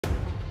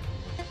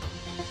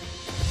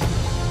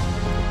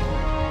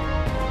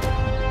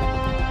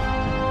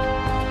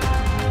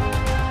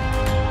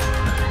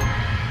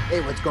Hey,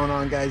 what's going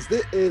on, guys?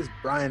 This is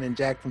Brian and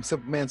Jack from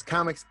Simple Man's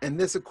Comics, and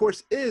this, of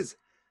course, is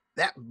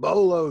that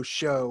Bolo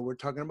show. We're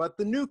talking about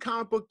the new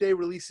comic book day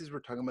releases.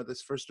 We're talking about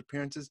this first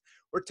appearances.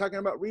 We're talking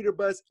about reader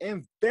buzz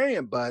and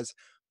variant buzz.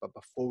 But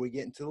before we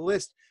get into the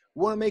list,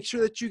 we want to make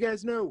sure that you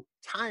guys know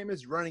time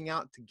is running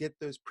out to get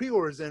those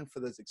pre-orders in for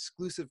those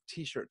exclusive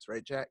T-shirts,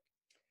 right, Jack?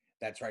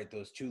 That's right.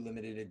 Those two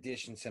limited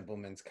edition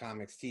Simpleman's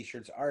Comics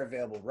t-shirts are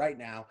available right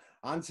now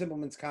on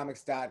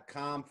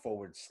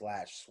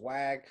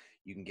simplemenscomics.com/swag.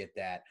 You can get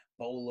that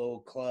Bolo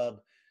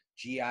Club,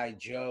 G.I.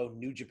 Joe,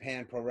 New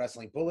Japan Pro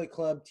Wrestling Bullet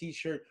Club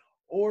t-shirt,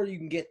 or you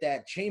can get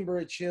that Chamber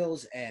of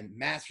Chills and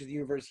Masters of the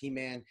Universe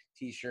He-Man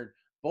t-shirt.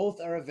 Both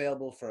are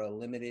available for a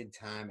limited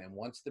time, and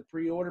once the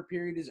pre-order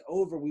period is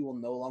over, we will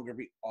no longer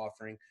be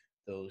offering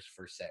those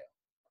for sale.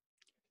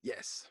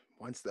 Yes.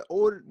 Once the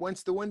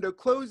window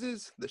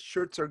closes, the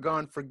shirts are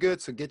gone for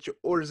good. So get your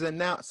orders in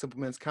now at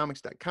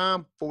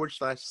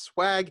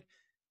simplemenscomics.com/swag.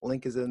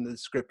 Link is in the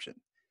description.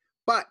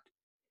 But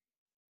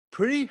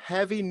pretty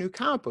heavy new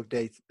comic book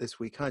day this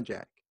week, huh,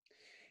 Jack?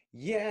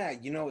 Yeah,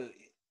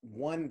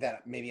 one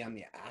that maybe on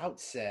the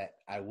outset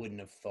I wouldn't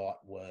have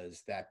thought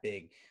was that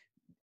big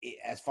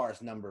as far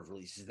as number of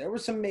releases. There were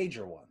some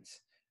major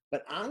ones,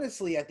 but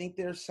honestly, I think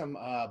there's some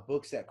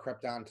books that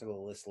crept onto the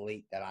list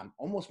late that I'm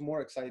almost more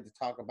excited to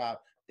talk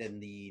about than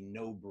the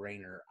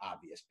no-brainer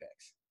obvious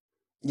picks.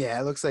 Yeah,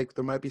 it looks like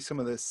there might be some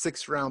of the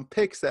 6th-round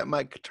picks that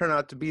might turn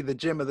out to be the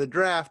gem of the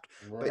draft.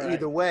 But Right.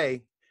 either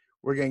way,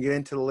 we're going to get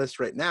into the list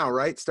right now,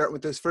 right? Start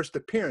with those first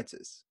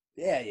appearances.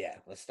 Yeah.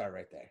 Let's start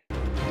right there.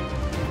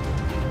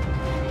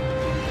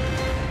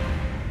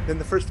 Then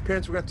the first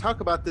appearance we're going to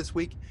talk about this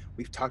week,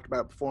 we've talked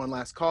about it before on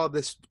last call.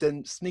 This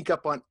didn't sneak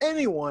up on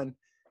anyone.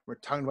 We're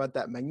talking about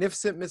that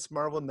Magnificent Miss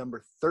Marvel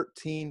number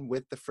 13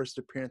 with the first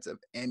appearance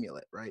of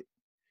Amulet, right?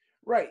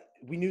 Right.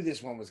 We knew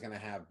this one was going to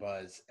have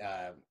buzz.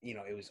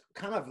 It was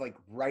kind of like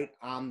right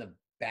on the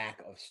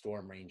back of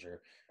Storm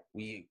Ranger.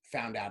 We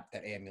found out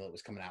that Amulet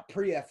was coming out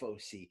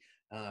pre-FOC.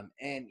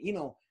 When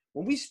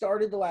we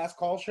started the last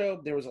call show,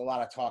 there was a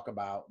lot of talk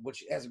about,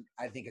 which as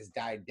I think has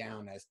died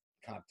down as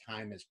kind of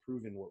time has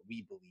proven what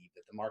we believe,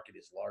 that the market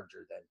is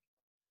larger than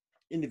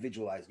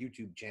individualized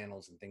YouTube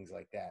channels and things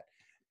like that.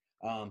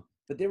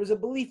 But there was a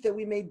belief that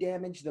we may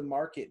damage the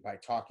market by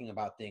talking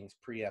about things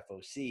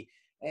pre-FOC.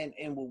 And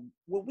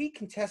what we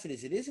contested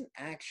is it isn't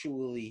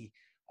actually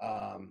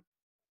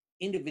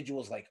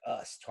individuals like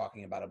us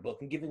talking about a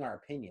book and giving our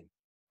opinion.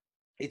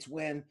 It's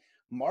when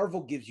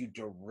Marvel gives you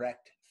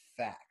direct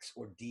facts,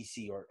 or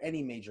DC or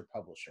any major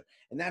publisher.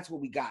 And that's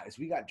what we got, is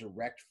we got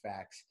direct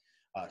facts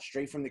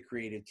straight from the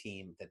creative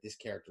team that this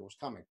character was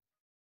coming.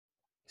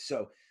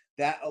 So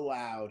that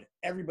allowed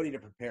everybody to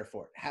prepare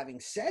for it. Having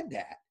said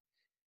that,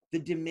 the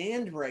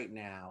demand right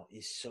now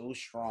is so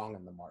strong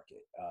in the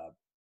market.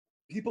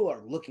 People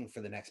are looking for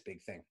the next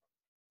big thing.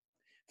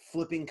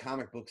 Flipping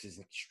comic books is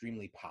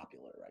extremely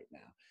popular right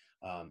now.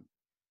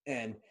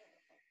 And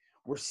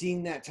we're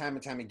seeing that time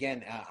and time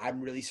again.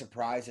 I'm really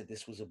surprised that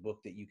this was a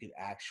book that you could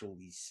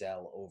actually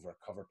sell over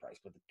cover price,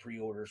 but the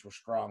pre-orders were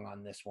strong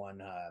on this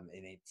one,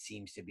 and it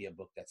seems to be a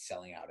book that's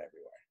selling out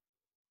everywhere.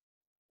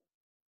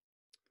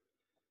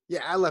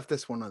 Yeah, I left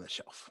this one on the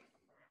shelf.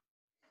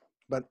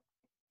 But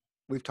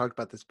we've talked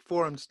about this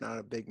before. I'm just not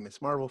a big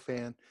Miss Marvel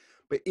fan.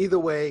 But either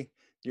way,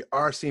 you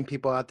are seeing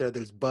people out there.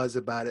 There's buzz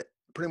about it.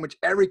 Pretty much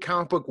every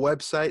comic book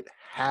website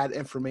had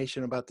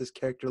information about this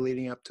character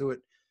leading up to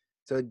it.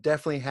 So it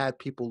definitely had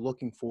people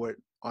looking for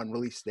it on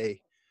release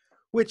day,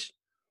 which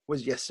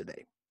was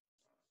yesterday.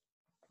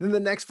 Then the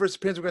next first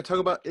appearance we're going to talk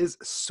about is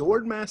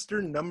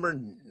Swordmaster number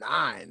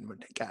 9. We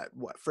got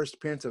what, first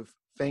appearance of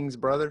Fang's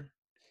brother?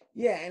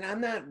 Yeah, and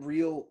I'm not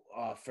real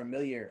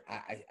familiar.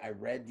 I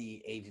read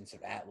the Agents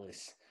of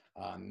Atlas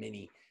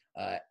mini.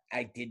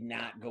 I did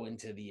not go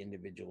into the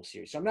individual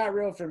series, so I'm not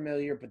real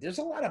familiar. But there's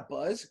a lot of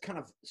buzz, kind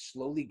of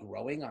slowly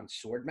growing on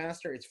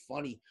Swordmaster. It's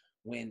funny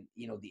when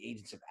the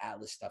Agents of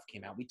Atlas stuff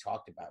came out. We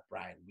talked about,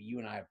 Brian. You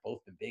and I have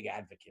both been big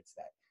advocates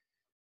that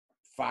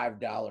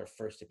 $5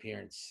 first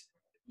appearance.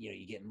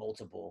 You get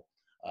multiple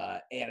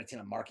added to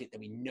a market that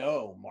we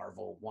know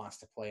Marvel wants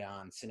to play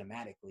on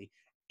cinematically,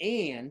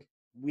 and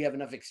we have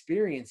enough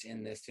experience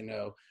in this to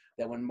know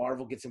that when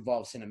Marvel gets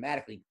involved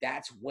cinematically,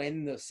 that's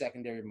when the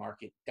secondary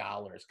market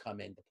dollars come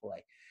into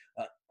play.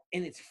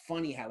 And it's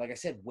funny how, like I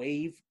said,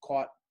 Wave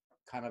caught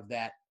kind of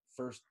that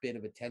first bit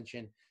of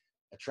attention.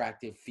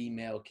 Attractive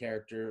female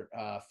character,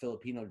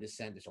 Filipino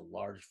descent. There's a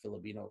large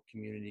Filipino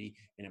community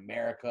in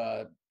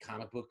America,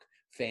 comic book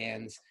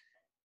fans.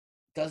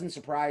 Doesn't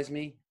surprise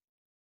me.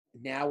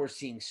 Now we're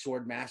seeing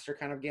Swordmaster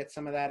kind of get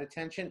some of that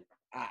attention.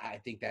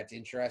 I think that's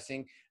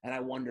interesting, and I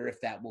wonder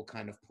if that will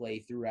kind of play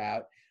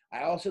throughout.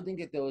 I also think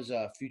that those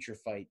future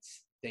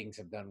fights things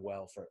have done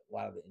well for a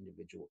lot of the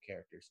individual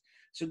characters.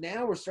 So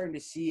now we're starting to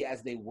see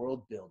as they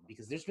world build,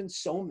 because there's been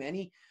so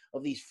many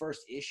of these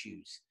first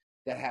issues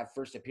that have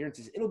first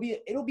appearances. It'll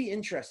be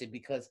interesting,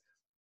 because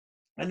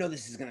I know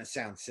this is going to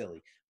sound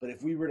silly, but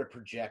if we were to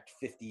project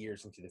 50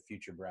 years into the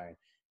future, Brian,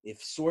 if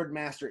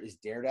Swordmaster is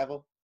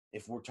Daredevil,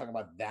 if we're talking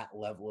about that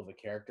level of a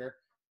character,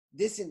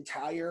 this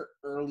entire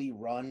early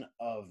run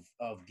of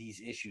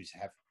these issues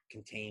have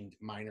contained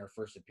minor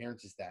first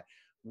appearances that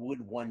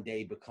would one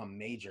day become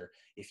major.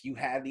 If you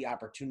had the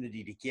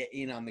opportunity to get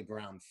in on the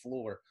ground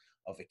floor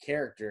of a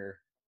character,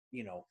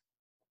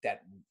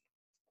 that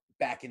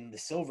back in the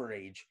Silver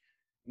Age,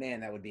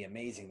 man, that would be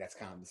amazing. That's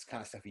this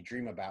kind of stuff you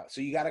dream about.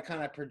 So you got to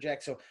kind of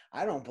project. So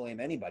I don't blame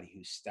anybody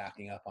who's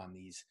stocking up on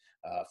these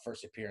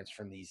first appearance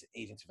from these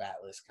Agents of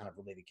Atlas kind of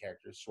related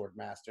characters,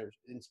 Swordmaster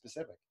in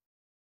specific.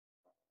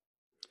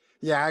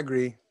 Yeah, I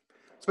agree.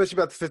 Especially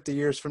about the 50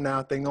 years from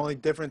now thing. The only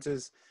difference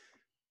is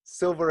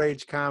Silver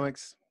Age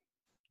comics.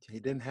 You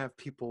didn't have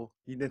people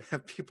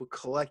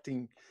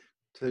collecting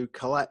to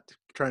collect,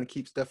 trying to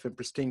keep stuff in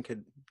pristine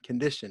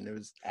condition. It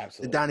was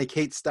Absolutely. the Donny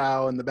Cates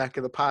style in the back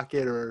of the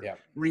pocket, or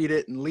read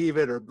it and leave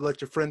it, or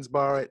let your friends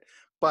borrow it.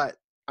 But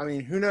I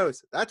mean, who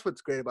knows? That's what's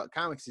great about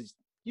comics, is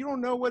you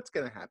don't know what's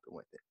going to happen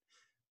with it.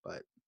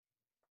 But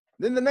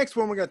then the next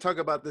one we're going to talk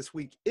about this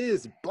week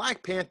is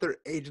Black Panther: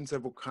 Agents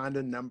of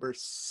Wakanda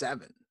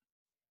 #7.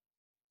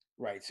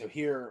 Right. So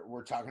here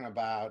we're talking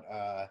about,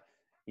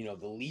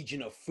 the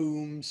Legion of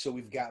Foom. So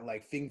we've got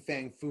like Fing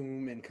Fang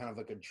Foom and kind of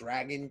like a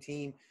dragon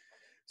team.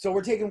 So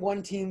we're taking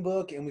one team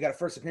book and we got a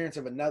first appearance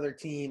of another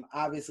team.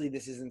 Obviously,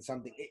 this isn't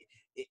something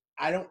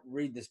I don't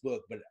read this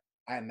book, but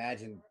I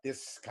imagine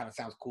this kind of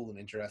sounds cool and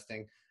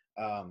interesting.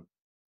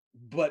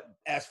 But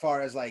as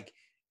far as like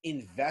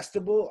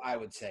investable, I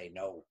would say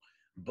no.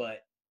 But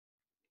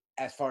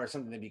as far as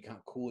something to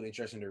become cool and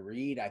interesting to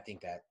read, I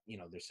think that,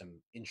 there's some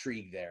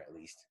intrigue there at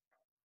least.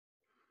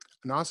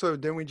 And also,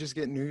 didn't we just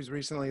get news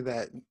recently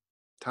that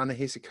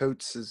Ta-Nehisi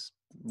Coates'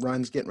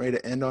 run's getting ready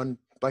to end on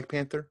Black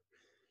Panther?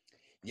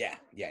 Yeah.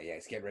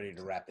 It's getting ready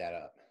to wrap that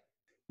up.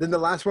 Then the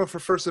last one for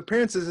first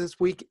appearances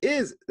this week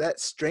is that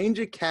Strange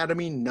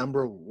Academy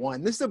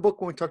 #1. This is a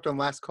book when we talked on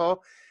last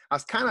call. I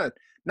was kind of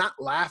not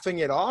laughing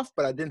it off,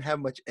 but I didn't have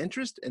much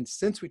interest. And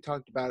since we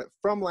talked about it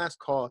from last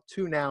call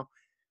to now,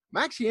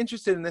 I'm actually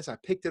interested in this. I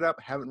picked it up.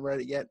 I haven't read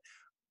it yet.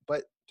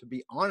 But to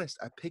be honest,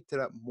 I picked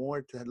it up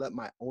more to let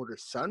my older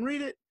son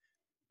read it.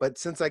 But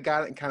since I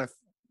got it and kind of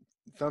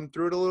thumbed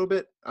through it a little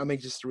bit, I'm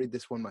anxious to read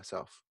this one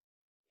myself.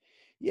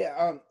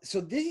 Yeah.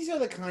 So these are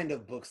the kind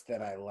of books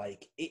that I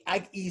like.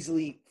 I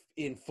easily,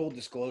 in full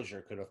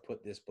disclosure, could have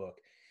put this book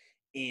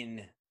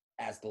in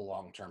as the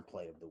long-term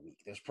play of the week.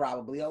 There's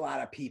probably a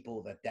lot of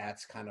people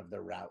that's kind of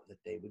the route that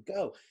they would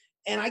go.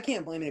 And I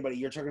can't blame anybody.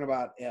 You're talking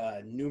about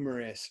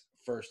numerous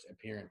first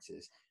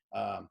appearances.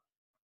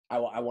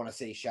 I want to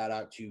say shout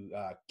out to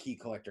Key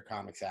Collector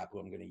Comics app, who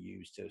I'm going to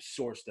use to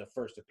source the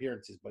first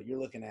appearances. But you're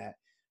looking at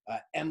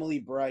Emily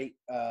Bright,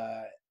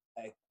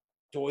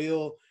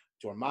 Doyle,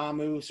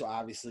 Dormammu. So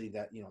obviously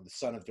that, the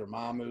son of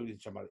Dormammu, you're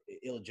talking about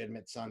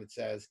illegitimate son, it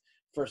says.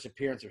 First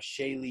appearance of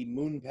Shaylee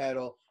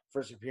Moonpetal.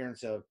 First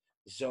appearance of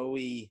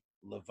Zoe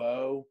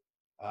Laveau,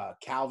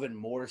 Calvin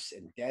Morse,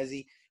 and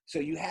Desi. So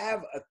you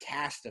have a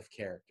cast of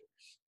characters.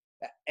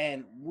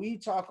 And we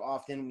talk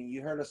often,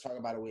 you heard us talk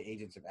about it with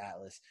Agents of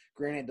Atlas.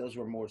 Granted, those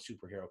were more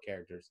superhero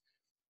characters.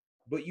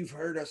 But you've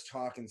heard us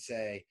talk and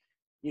say,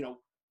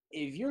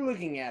 if you're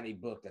looking at a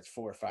book that's $4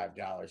 or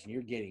 $5 and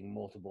you're getting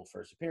multiple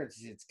first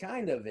appearances, it's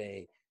kind of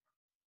an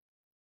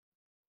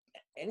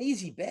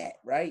easy bet,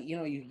 right?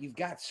 You've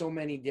got so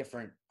many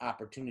different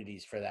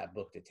opportunities for that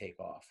book to take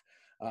off.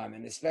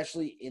 And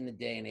especially in the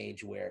day and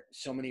age where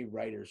so many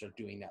writers are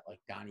doing that, like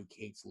Donny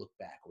Cates look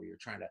back, where you're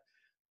trying to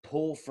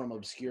pull from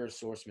obscure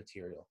source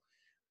material.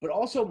 But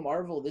also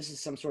Marvel, this is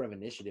some sort of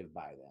initiative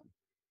by them.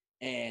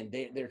 And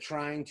they're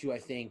trying to, I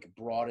think,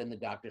 broaden the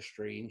Doctor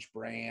Strange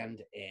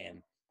brand,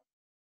 and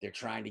they're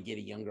trying to get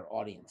a younger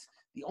audience.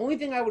 The only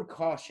thing I would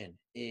caution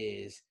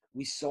is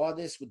we saw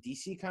this with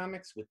DC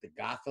Comics with the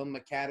Gotham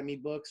Academy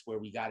books, where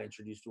we got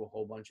introduced to a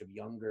whole bunch of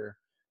younger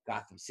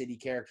Gotham City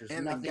characters.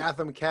 And the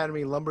Gotham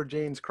Academy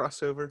Lumberjanes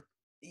crossover.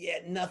 Yeah,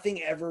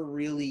 nothing ever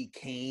really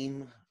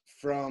came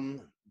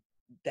from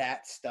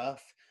that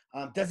stuff.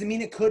 Doesn't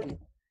mean it couldn't.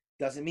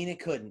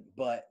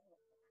 But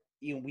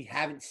we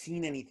haven't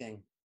seen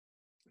anything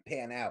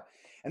pan out.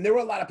 And there were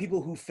a lot of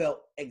people who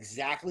felt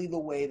exactly the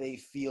way they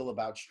feel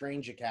about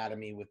Strange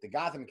Academy with the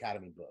Gotham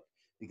Academy book,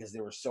 because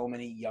there were so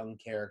many young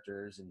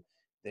characters, and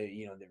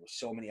there were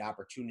so many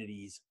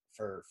opportunities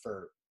for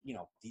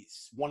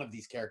one of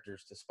these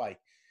characters to spike.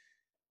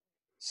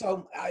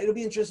 So it'll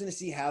be interesting to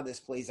see how this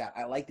plays out.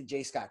 I like the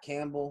J. Scott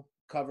Campbell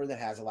cover that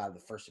has a lot of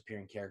the first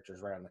appearing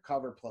characters right on the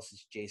cover, plus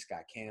it's J.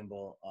 Scott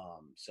Campbell.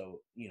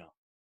 So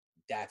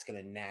that's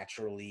going to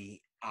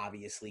naturally,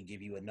 obviously,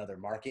 give you another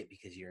market,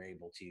 because you're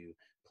able to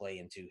play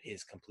into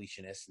his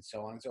completionists and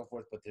so on and so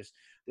forth. But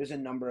there's a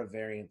number of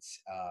variants,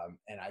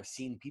 and I've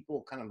seen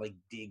people kind of like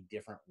dig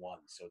different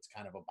ones. So it's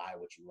kind of a buy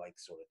what you like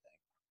sort of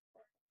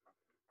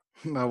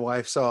thing. My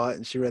wife saw it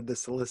and she read the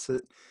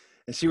solicit,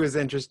 and she was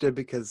interested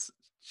because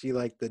she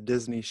liked the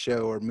Disney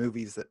show or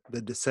movies,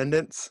 The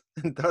Descendants,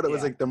 and thought it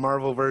was like the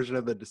Marvel version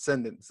of The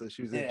Descendants. So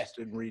she was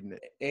interested in reading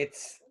it.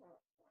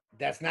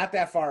 That's not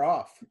that far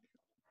off.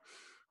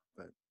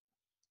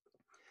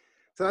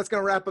 So that's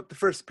going to wrap up the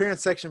first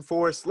appearance section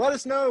for us. Let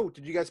us know,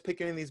 did you guys pick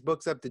any of these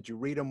books up? Did you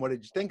read them? What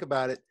did you think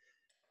about it?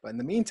 But in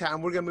the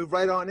meantime, we're going to move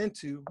right on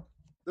into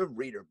the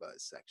Reader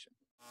Buzz section.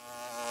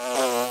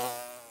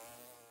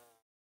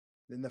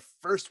 Then the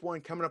first one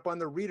coming up on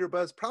the Reader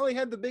Buzz probably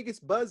had the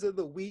biggest buzz of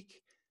the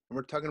week. And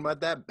we're talking about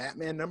that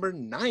Batman number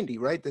 90,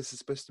 right? This is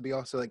supposed to be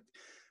also like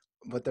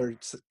what they're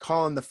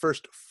calling the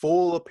first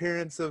full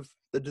appearance of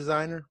the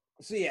designer.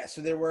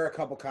 So there were a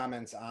couple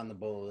comments on the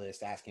Bolo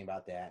list asking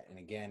about that. And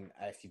again,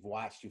 if you've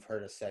watched, you've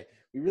heard us say,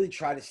 we really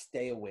try to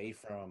stay away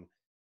from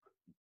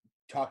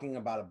talking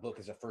about a book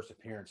as a first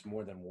appearance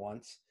more than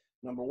once.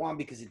 Number one,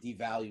 because it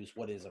devalues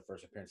what is a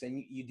first appearance.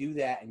 And you do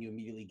that and you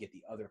immediately get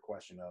the other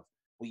question of,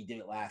 well, you did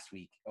it last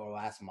week or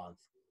last month,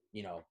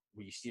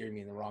 were you steering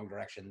me in the wrong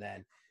direction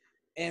then?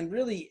 And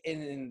really,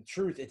 in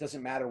truth, it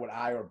doesn't matter what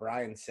I or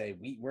Brian say.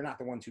 We're not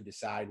the ones who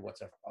decide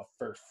what's a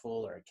first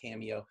full or a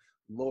cameo.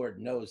 Lord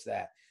knows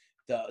that.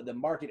 The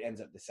market ends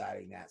up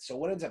deciding that. So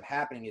what ends up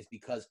happening is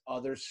because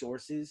other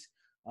sources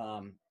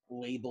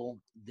label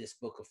this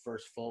book a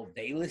first full,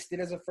 they list it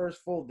as a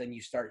first full, then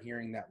you start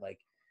hearing that like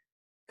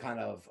kind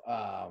of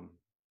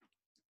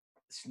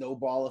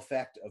snowball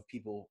effect of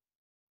people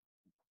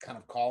kind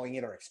of calling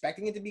it or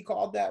expecting it to be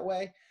called that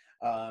way.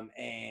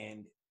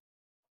 And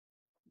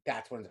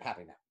that's what ends up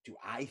happening now. Do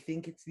I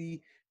think it's the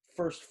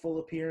first full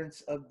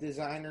appearance of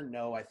designer?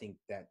 No, I think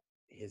that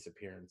his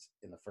appearance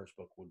in the first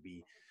book would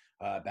be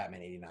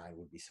Batman 89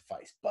 would be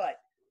suffice. But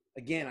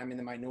again, I'm in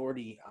the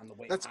minority on the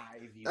way I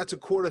view That's it. a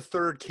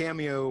quarter-third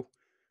cameo.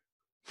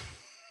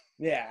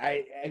 Yeah,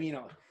 I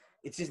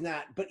it's just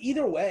not. But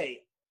either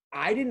way,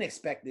 I didn't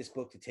expect this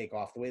book to take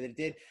off the way that it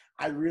did.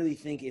 I really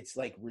think it's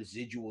like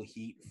residual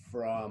heat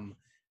from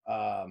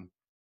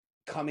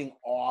coming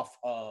off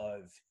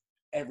of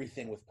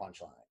everything with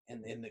Punchline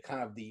and the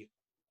kind of the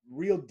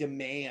real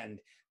demand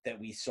that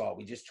we saw.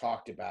 We just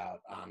talked about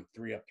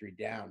 3 Up, 3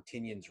 Down,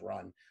 Tynion's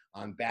run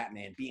on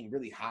Batman being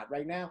really hot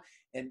right now.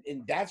 And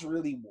that's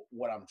really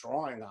what I'm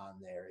drawing on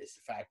there is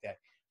the fact that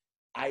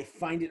I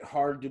find it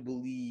hard to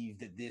believe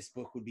that this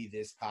book would be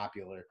this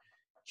popular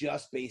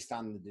just based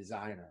on the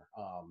designer.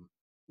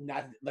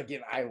 Not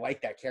again, I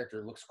like that character.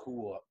 It looks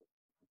cool,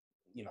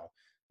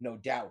 no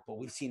doubt, but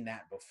we've seen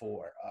that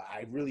before.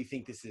 I really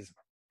think this is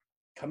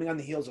coming on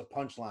the heels of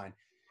Punchline.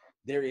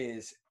 There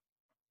is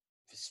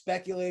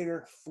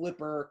speculator,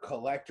 flipper,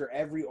 collector,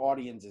 every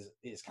audience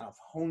is kind of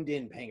honed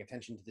in paying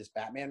attention to this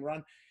Batman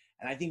run.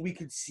 And I think we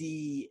could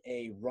see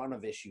a run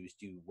of issues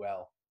do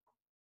well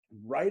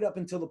right up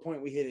until the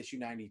point we hit issue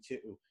 92,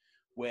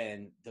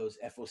 when those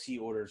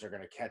FOC orders are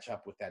going to catch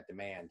up with that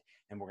demand.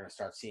 And we're going to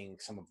start seeing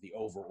some of the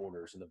over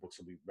orders and the books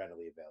will be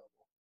readily available.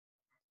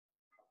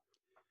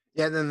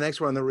 Yeah, then the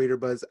next one on the Reader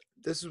Buzz.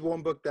 This is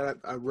one book that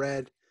I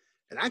read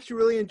and actually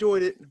really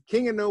enjoyed it.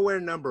 King of Nowhere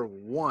number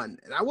 1.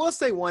 And I will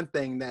say one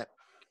thing, that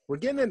we're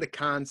getting into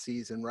con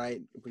season,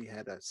 right? We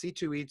had a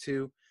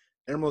C2E2,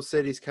 Emerald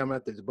City's coming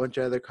up. There's a bunch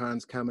of other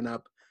cons coming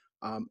up.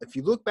 If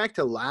you look back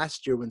to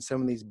last year when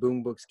some of these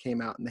Boom books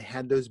came out and they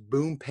had those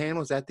Boom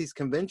panels at these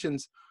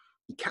conventions,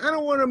 you kind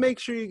of want to make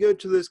sure you go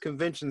to those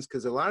conventions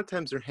because a lot of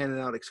times they're handing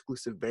out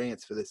exclusive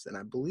variants for this. And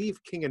I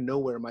believe King of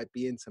Nowhere might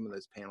be in some of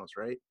those panels,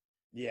 right?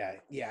 Yeah,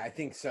 I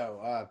think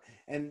so.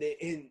 And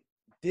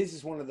this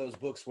is one of those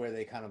books where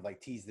they kind of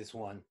like tease this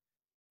one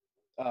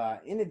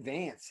in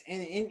advance,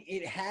 and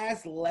it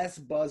has less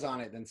buzz on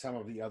it than some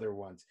of the other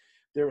ones.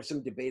 There was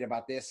some debate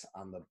about this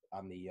on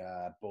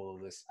the Bolo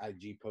list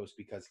IG post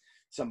because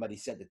somebody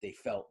said that they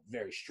felt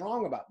very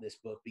strong about this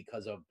book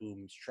because of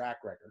Boom's track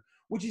record,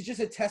 which is just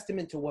a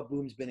testament to what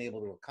Boom's been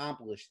able to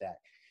accomplish. That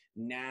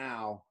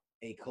now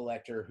a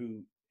collector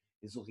who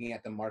is looking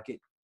at the market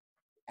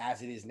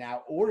as it is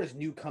now or is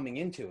new coming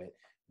into it,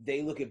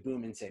 they look at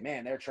Boom and say,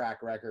 man, their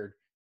track record,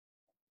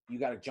 you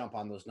got to jump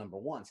on those number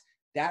ones.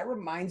 That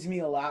reminds me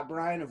a lot,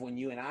 Brian, of when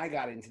you and I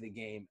got into the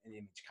game in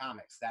Image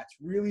Comics. That's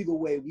really the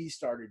way we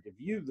started to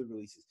view the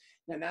releases.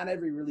 Now, not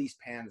every release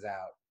pans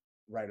out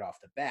right off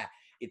the bat.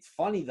 It's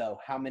funny, though,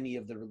 how many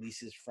of the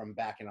releases from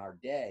back in our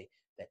day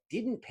that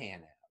didn't pan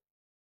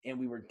out and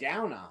we were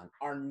down on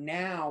are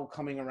now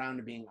coming around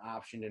to being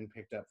optioned and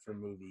picked up for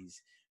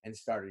movies and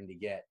starting to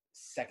get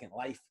second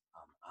life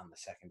on the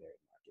secondary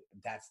market.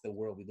 That's the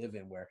world we live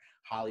in, where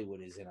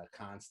Hollywood is in a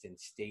constant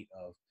state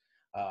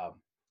of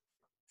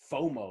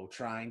FOMO,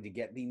 trying to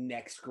get the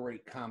next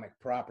great comic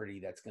property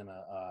that's going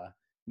to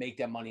make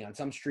them money on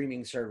some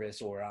streaming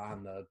service or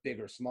on the big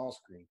or small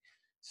screen.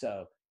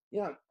 So,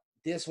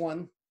 this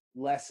one,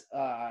 less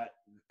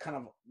kind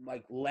of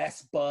like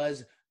less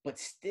buzz, but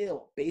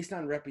still based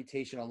on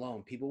reputation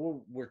alone,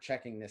 people were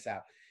checking this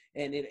out.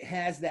 And it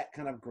has that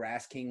kind of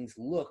Grass Kings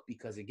look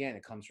because, again,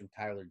 it comes from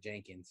Tyler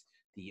Jenkins,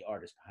 the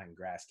artist behind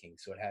Grass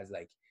Kings. So it has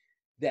like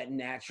that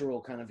natural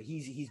kind of,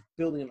 he's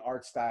building an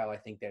art style, I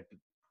think, that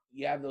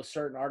you have those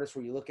certain artists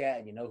where you look at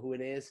and you know who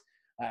it is.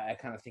 I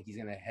kind of think he's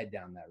going to head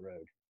down that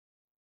road.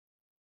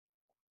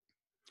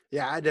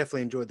 Yeah, I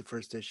definitely enjoyed the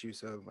first issue,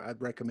 so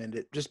I'd recommend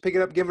it. Just pick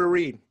it up, give it a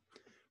read.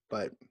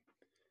 But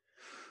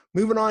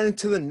moving on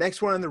into the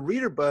next one on the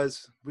Reader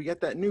Buzz, we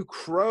got that new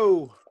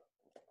Crow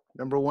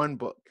number 1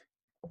 book.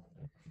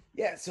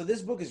 Yeah, so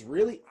this book is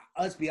really,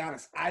 let's be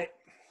honest,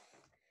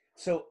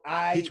 So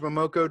Peach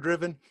Momoko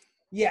driven.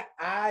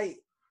 I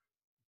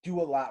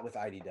do a lot with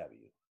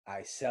IDW.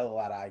 I sell a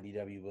lot of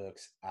IDW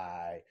books.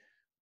 I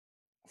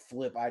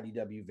flip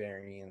IDW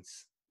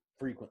variants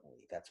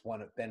frequently. That's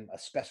been a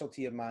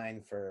specialty of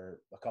mine for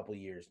a couple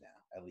years now,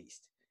 at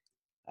least.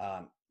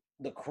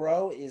 The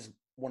Crow is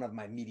one of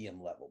my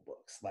medium level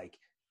books. Like,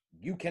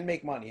 you can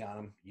make money on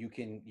them. You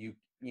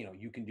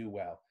can do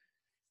well,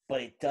 but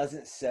it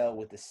doesn't sell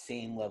with the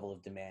same level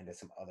of demand as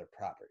some other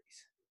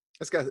properties.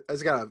 It's got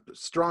a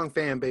strong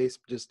fan base.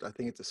 Just I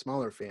think it's a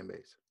smaller fan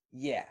base.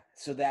 Yeah,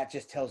 so that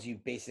just tells you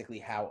basically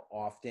how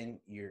often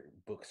your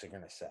books are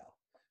going to sell.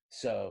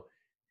 So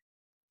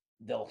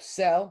they'll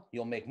sell,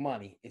 you'll make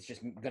money. It's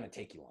just going to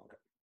take you longer.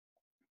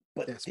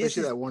 But yeah,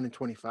 especially that 1 in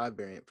 25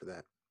 variant for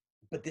that.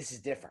 But this is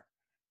different.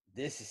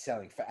 This is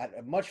selling at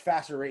a much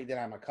faster rate than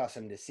I'm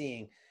accustomed to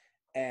seeing,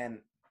 and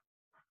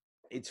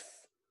it's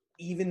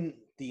even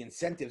the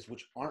incentives,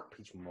 which aren't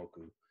Peach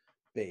Momoko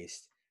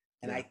based.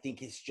 And I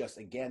think it's just,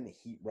 again, the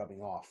heat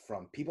rubbing off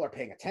from people are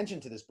paying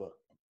attention to this book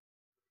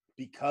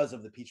because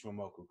of the Peach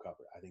Momoko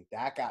cover. I think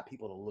that got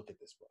people to look at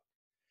this book.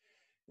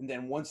 And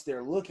then once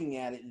they're looking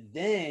at it,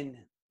 then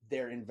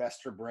their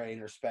investor brain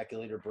or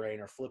speculator brain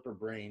or flipper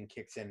brain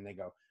kicks in and they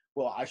go,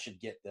 well, I should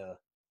get the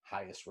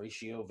highest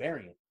ratio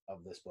variant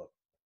of this book.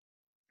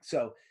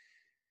 So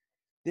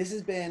this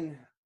has been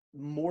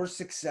more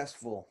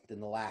successful than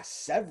the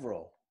last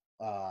several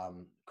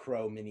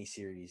Crow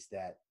miniseries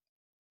that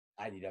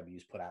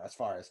IDW's put out as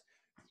far as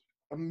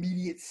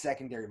immediate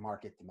secondary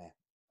market demand.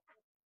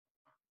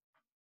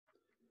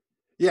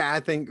 Yeah, I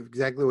think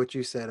exactly what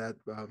you said.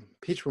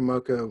 Peach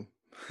Momoko,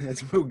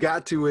 as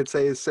Mugatu would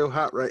say, is so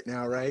hot right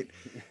now, right?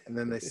 And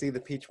then they see the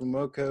Peach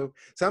Momoko.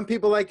 Some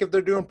people, like, if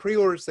they're doing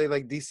pre-orders, they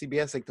like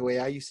DCBS, like the way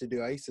I used to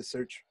do. I used to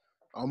search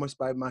almost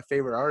by my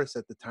favorite artists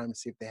at the time to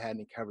see if they had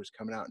any covers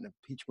coming out. And if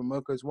Peach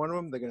Momoko is one of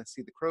them, they're going to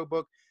see the Crow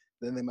book.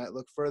 Then they might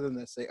look further and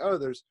they'll say, oh,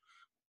 there's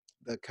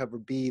the cover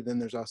B. Then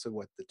there's also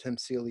the Tim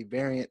Seeley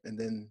variant, and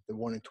then the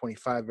 1 in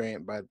 25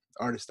 variant by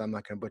artist. I'm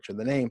not going to butcher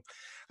the name.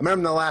 I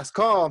remember in the last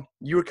call,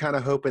 you were kind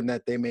of hoping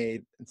that they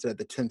made, instead of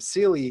the Tim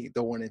Seeley,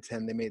 the 1 in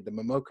 10, they made the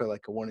Momoko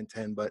like a 1 in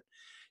 10. But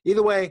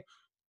either way,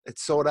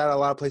 it's sold out a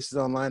lot of places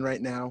online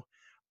right now.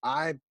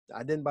 I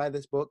didn't buy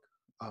this book.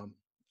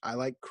 I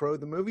like Crow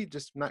the movie,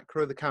 just not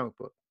Crow the comic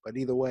book. But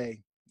either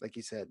way, like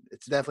you said,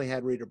 it's definitely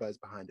had reader buzz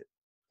behind it.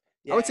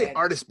 Yeah, I would say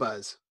artist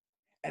buzz.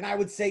 And I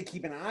would say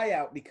keep an eye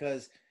out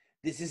because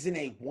this isn't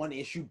a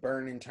one-issue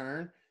burn and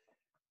turn.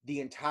 The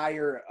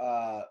entire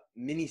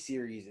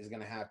miniseries is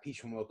going to have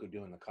Peach Momoko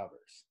doing the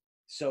covers.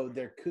 So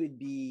there could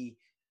be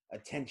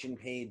attention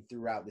paid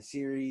throughout the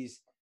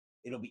series.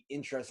 It'll be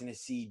interesting to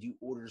see, do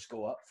orders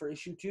go up for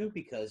issue 2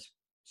 because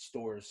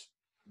stores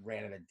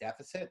ran at a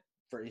deficit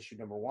for issue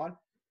number 1,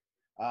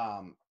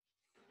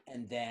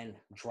 and then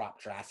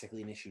drop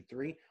drastically in issue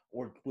 3?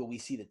 Or will we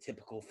see the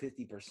typical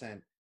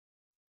 50%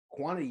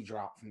 quantity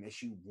drop from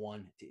issue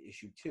 1 to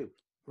issue 2?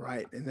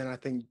 Right. And then I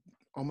think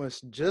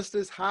almost just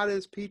as hot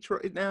as Peach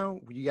right now,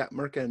 you got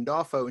Mirka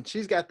Andolfo, and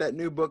she's got that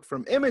new book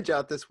from Image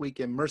out this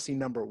weekend, Mercy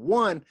number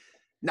 1.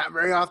 Not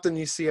very often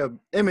you see a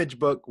Image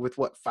book with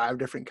 5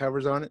 different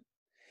covers on it.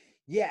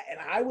 Yeah, and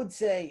I would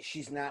say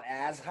she's not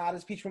as hot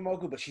as Peach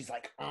Momoko, but she's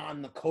like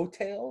on the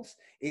coattails.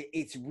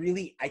 It's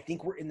really, I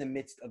think we're in the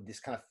midst of this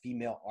kind of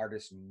female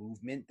artist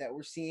movement that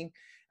we're seeing.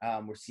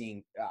 We're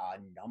seeing a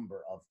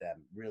number of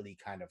them really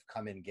kind of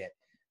come and get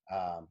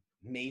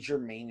major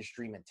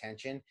mainstream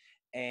attention.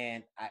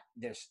 And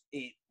there's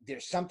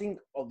something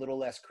a little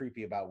less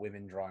creepy about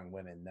women drawing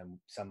women than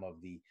some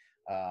of the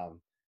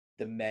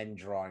men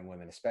drawing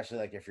women, especially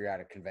like if you're at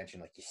a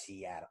convention, like you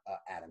see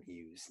Adam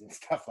Hughes and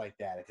stuff like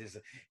that.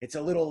 It's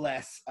a little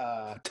less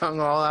tongue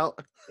all out.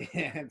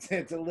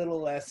 it's a little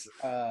less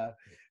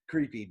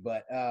creepy,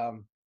 but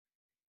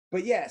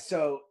yeah.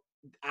 So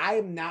I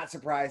am not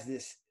surprised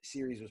this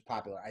series was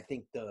popular. I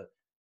think the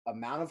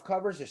amount of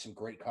covers, there's some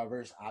great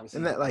covers, obviously.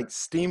 And that like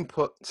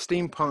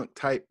steampunk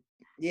type.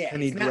 Yeah,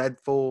 Penny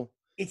Dreadful.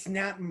 It's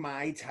not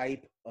my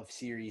type of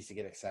series to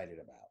get excited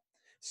about.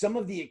 Some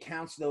of the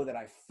accounts, though, that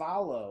I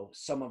follow,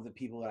 some of the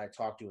people that I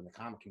talk to in the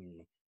comic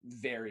community,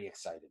 very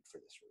excited for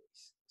this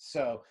release.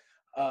 So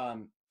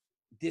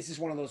this is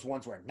one of those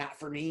ones where not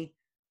for me,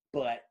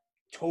 but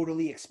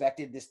totally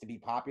expected this to be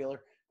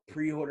popular.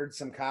 Pre-ordered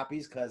some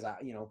copies because,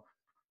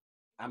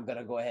 I'm going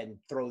to go ahead and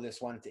throw this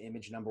one to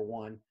Image number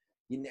 1.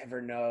 You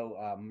never know.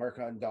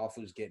 Mirka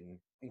Andolfo's getting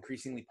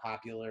increasingly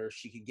popular.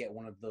 She could get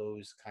one of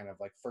those kind of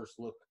like first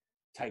look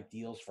type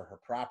deals for her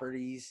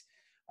properties.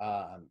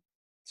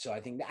 So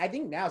I think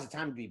now's the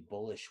time to be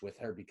bullish with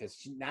her because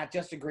she's not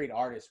just a great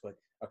artist, but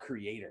a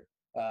creator,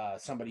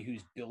 somebody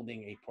who's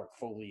building a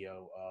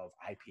portfolio of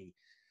IP.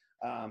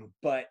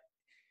 But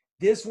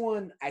this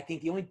one, I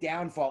think the only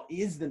downfall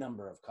is the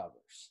number of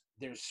covers.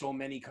 There's so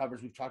many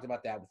covers. We've talked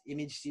about that with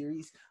Image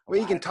series. Well,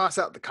 you can toss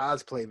out the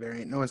cosplay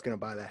variant. No one's going to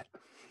buy that.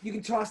 You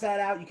can toss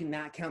that out. You can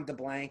not count the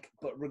blank.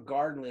 But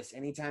regardless,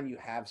 anytime you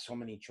have so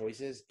many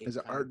choices, There's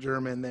an art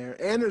germ in there,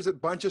 and there's a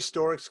bunch of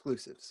store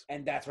exclusives.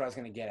 And that's what I was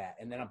going to get at.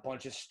 And then a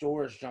bunch of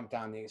stores jumped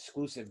on the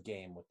exclusive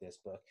game with this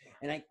book.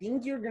 And I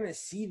think you're going to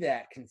see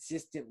that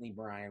consistently,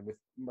 Brian, with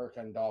Mirka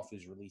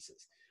Andolfo's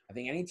releases. I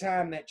think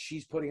anytime that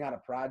she's putting out a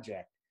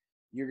project,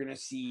 you're going to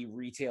see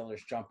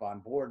retailers jump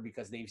on board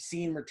because they've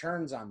seen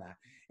returns on that.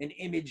 And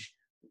Image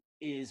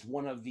is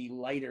one of the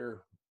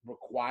lighter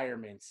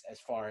requirements as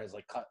far as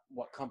like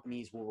what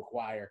companies will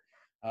require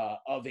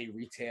of a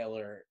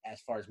retailer as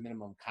far as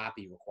minimum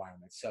copy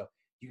requirements. So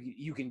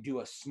you can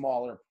do a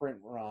smaller print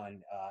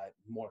run,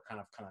 more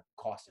kind of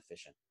cost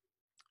efficient.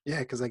 Yeah,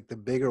 because like the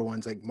bigger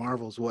ones, like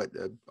Marvel's,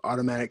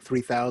 automatic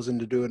 3,000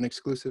 to do an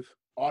exclusive.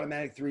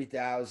 Automatic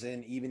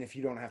 3,000. Even if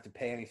you don't have to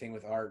pay anything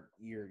with art,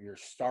 you're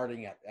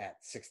starting at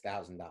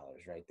 $6,000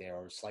 right there,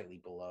 or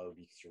slightly below,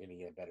 because you're going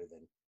to get better than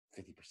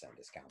 50%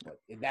 discount. But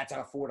that's on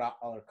a $4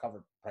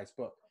 cover price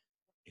book.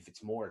 If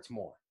it's more, it's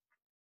more.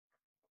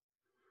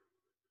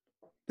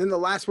 Then the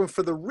last one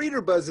for the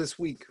reader buzz this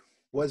week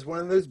was one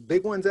of those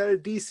big ones out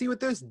of DC with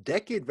those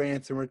decade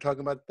variants, and we're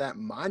talking about that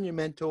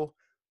monumental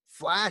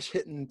Flash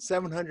hitting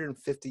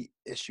 750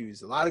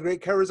 issues. A lot of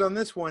great covers on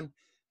this one.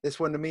 This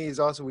one to me is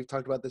also, we've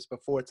talked about this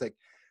before, it's like,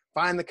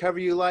 find the cover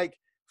you like.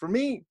 For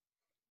me,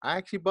 I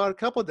actually bought a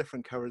couple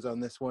different covers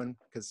on this one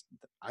because,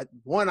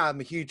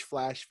 I'm a huge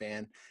Flash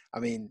fan. I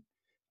mean,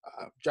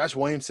 Josh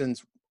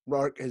Williamson's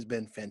work has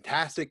been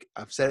fantastic.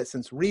 I've said it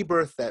since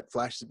Rebirth that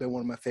Flash has been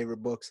one of my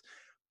favorite books.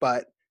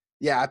 But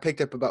yeah, I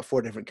picked up about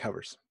 4 different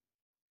covers.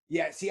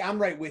 Yeah, see, I'm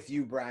right with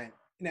you, Brian.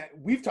 Now,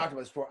 we've talked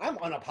about this before. I'm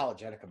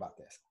unapologetic about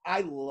this.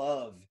 I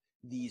love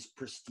these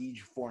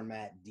prestige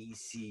format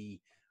DC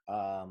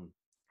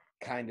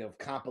kind of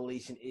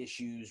compilation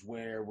issues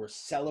where we're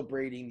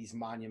celebrating these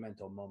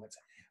monumental moments.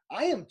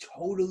 I am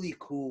totally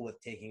cool with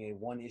taking a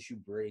 1-issue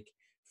break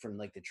from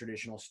like the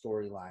traditional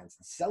storylines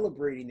and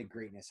celebrating the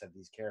greatness of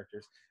these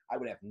characters. I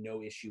would have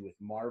no issue with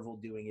Marvel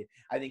doing it.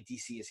 I think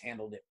DC has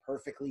handled it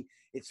perfectly.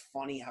 It's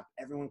funny how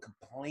everyone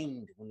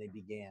complained when they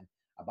began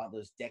about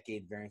those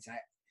decade variants. And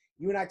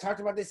you and I talked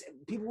about this.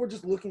 People were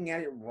just looking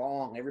at it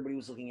wrong. Everybody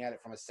was looking at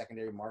it from a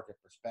secondary market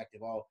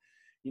perspective. Oh,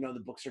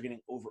 the books are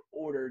getting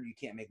over-ordered. You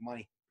can't make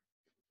money.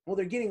 Well,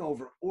 they're getting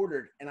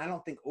over-ordered, and I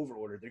don't think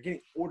over-ordered. They're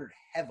getting ordered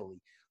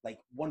heavily, like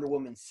Wonder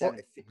Woman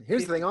 750. Well,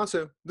 here's the thing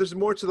also. There's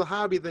more to the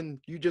hobby than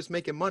you just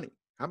making money.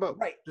 How about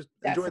just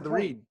enjoy the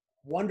read?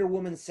 Wonder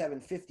Woman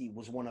 750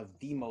 was one of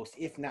the most,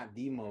 if not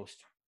the most,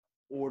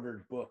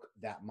 ordered book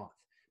that month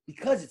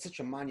because it's such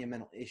a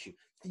monumental issue.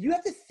 You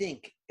have to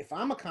think, if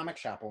I'm a comic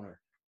shop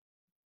owner,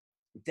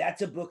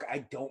 that's a book I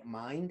don't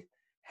mind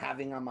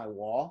having on my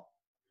wall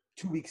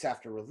 2 weeks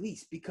after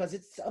release because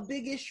it's a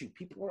big issue.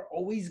 People are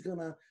always going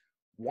to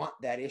want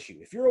that issue.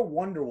 If you're a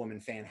Wonder Woman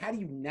fan, how do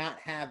you not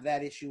have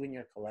that issue in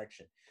your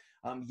collection?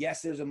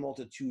 Yes, there's a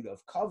multitude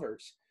of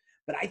covers,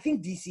 but I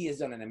think DC has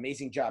done an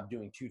amazing job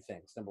doing 2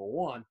 things. Number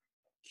one,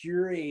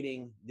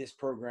 curating this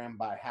program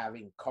by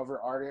having cover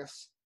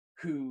artists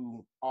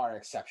who are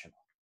exceptional.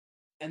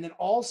 And then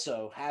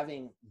also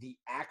having the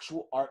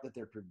actual art that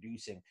they're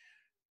producing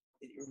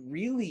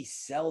really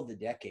sell the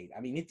decade.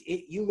 I mean,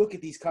 you look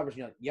at these covers,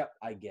 you're like, yep,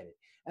 I get it.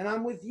 And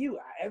I'm with you.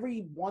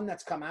 Every one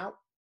that's come out,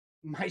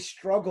 my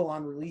struggle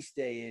on release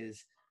day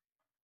is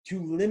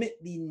to limit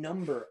the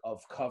number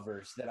of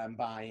covers that I'm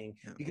buying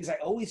because I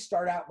always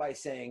start out by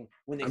saying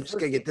when they I'm just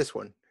gonna get this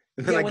one.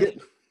 And then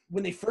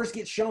when they first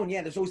get shown,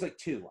 there's always like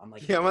 2. I'm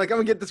like, I'm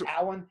gonna get this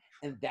that one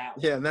and that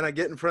one. Yeah, and then I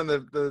get in front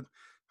of the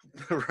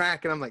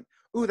rack and I'm like,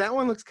 ooh, that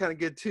one looks kind of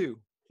good too.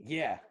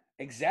 Yeah,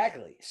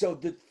 exactly. So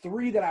the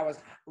 3 that I was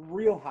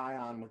real high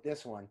on with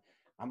this one,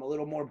 I'm a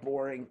little more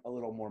boring, a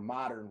little more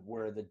modern,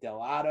 were the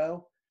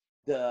Delato,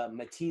 the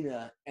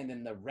Matina, and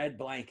then the Red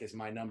Blank is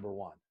my number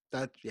 1.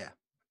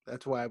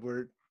 That's why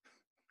we're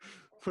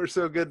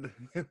so good.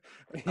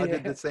 I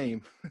did the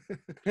same.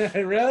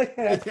 Really?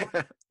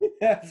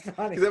 That's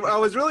funny. I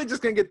was really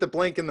just gonna get the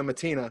Blank and the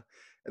Matina,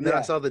 and then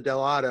I saw the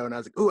Delato, and I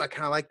was like, ooh, I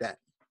kind of like that.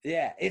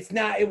 Yeah,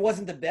 it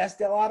wasn't the best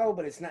Delato,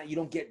 but it's not. You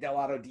don't get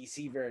Delato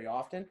DC very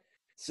often.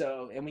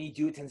 So, and when you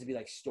do, it tends to be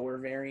like store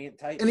variant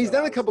type. And he's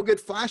done a couple good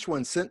Flash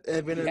ones,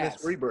 even in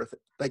this Rebirth,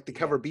 like the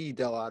cover B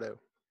Delato.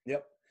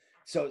 Yep.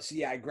 So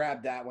yeah, I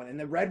grabbed that one, and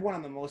the red one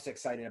I'm the most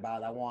excited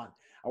about. I want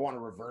a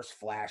reverse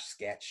Flash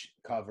sketch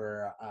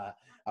cover.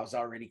 I was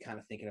already kind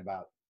of thinking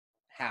about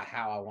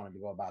how I wanted to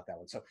go about that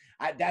one. So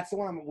that's the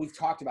one we've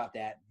talked about.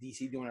 That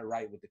DC doing it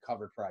right with the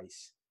cover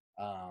price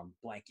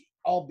blanket,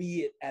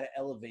 albeit at an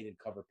elevated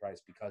cover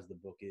price because the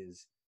book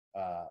is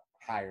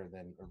higher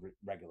than a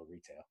regular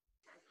retail.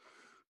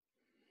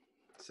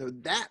 So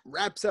that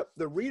wraps up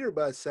the Reader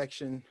Buzz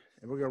section,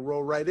 and we're going to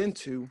roll right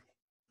into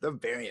the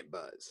Variant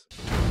Buzz.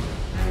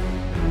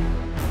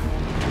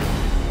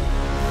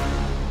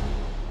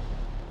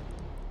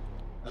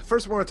 The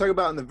first one we're going to talk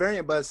about in the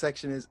Variant Buzz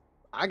section is,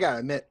 I got to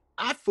admit,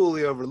 I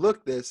fully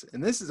overlooked this,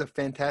 and this is a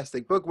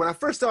fantastic book. When I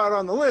first saw it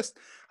on the list,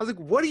 I was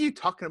like, what are you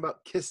talking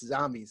about, Kiss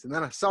Zombies? And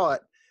then I saw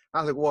it,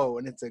 I was like, whoa,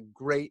 and it's a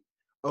great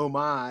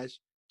homage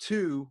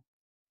to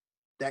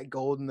that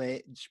golden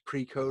age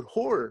pre-code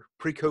horror,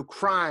 pre-code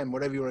crime,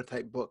 whatever you want to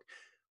type book.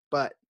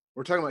 But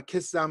we're talking about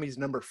Kiss Zombies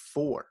number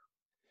 4.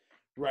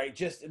 Right.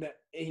 Just,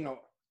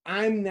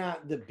 I'm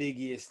not the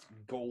biggest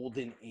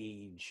golden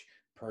age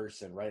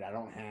person, right? I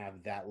don't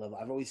have that level.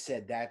 I've always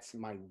said that's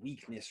my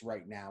weakness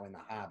right now in the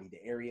hobby,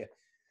 the area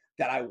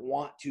that I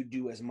want to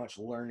do as much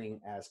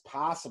learning as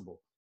possible.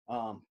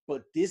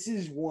 But this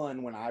is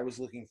one when I was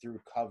looking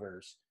through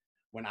covers,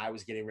 when I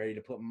was getting ready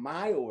to put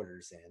my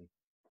orders in,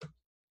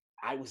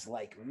 I was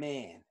like,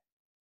 man,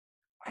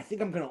 I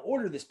think I'm going to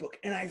order this book.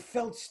 And I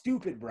felt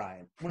stupid,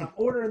 Brian. When I'm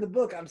ordering the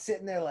book, I'm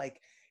sitting there like,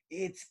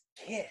 it's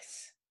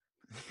Kiss.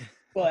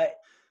 But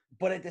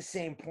at the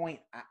same point,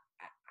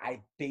 I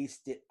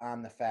based it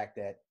on the fact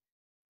that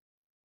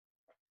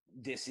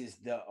this is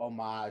the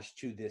homage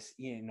to this,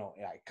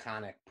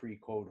 iconic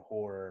pre-code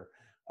horror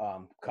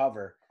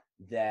cover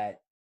that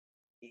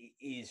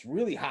is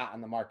really hot on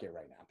the market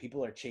right now.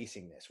 People are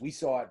chasing this. We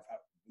saw it.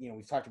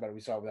 We've talked about it.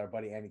 We saw it with our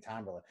buddy Andy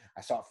Tomberlin.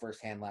 I saw it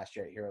firsthand last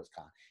year at Heroes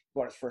Con. He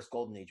bought his first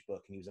Golden Age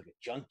book, and he was like a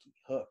junkie,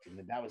 hooked, and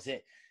then that was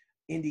it.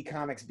 Indie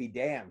comics be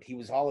damned. He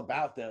was all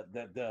about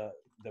the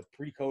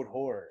pre-code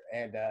horror,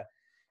 and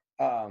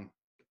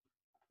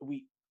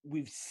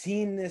we've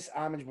seen this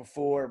homage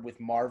before with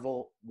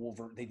Marvel.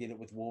 They did it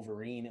with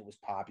Wolverine. It was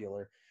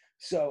popular.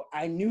 So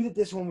I knew that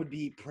this one would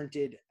be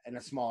printed in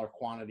a smaller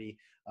quantity.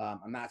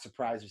 I'm not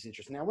surprised it's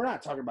interesting. Now, we're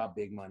not talking about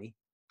big money,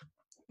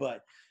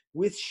 but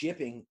with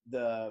shipping,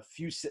 the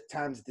few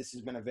times that this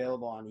has been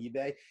available on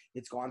eBay,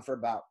 it's gone for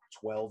about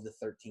 $12 to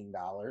 $13.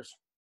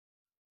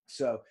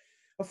 So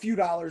a few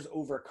dollars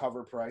over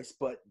cover price,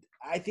 but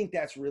I think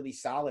that's really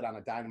solid on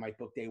a Dynamite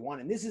book day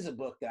one. And this is a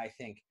book that I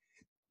think,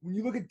 when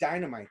you look at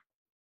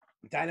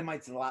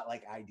Dynamite's a lot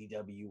like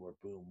IDW or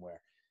Boom,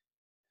 where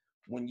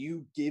when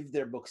you give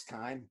their books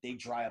time, they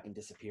dry up and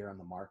disappear on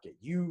the market.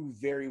 You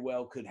very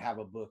well could have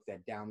a book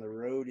that down the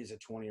road is a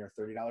 $20 or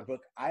 $30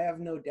 book. I have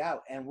no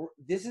doubt. And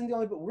this isn't the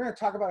only book. We're going to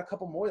talk about a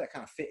couple more that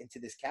kind of fit into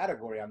this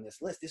category on this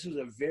list. This was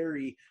a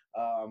very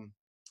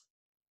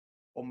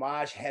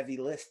homage-heavy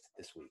list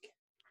this week.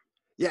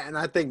 Yeah, and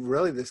I think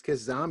really this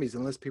Kiss Zombies,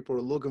 unless people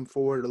are looking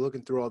forward to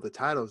looking through all the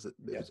titles,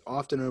 it's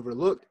often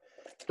overlooked,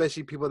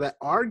 especially people that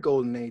are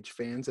Golden Age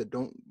fans that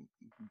don't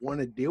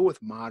want to deal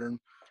with modern.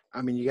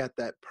 I mean, you got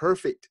that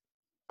perfect,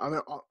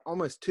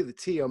 almost to the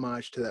T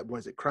homage to that,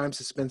 was it Crime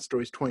Suspense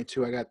Stories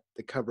 22? I got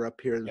the cover up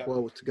here as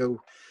well to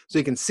go, so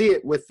you can see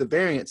it with the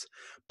variants.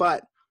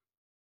 But,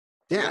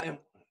 yeah.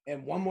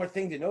 And one more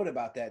thing to note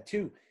about that,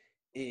 too,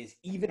 is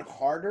even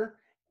harder.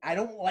 I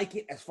don't like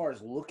it as far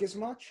as look as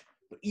much,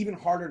 but even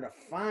harder to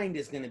find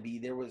is going to be,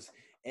 there was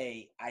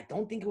I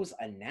don't think it was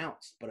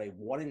announced, but a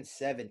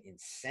 1-in-7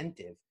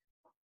 incentive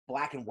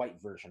black and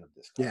white version of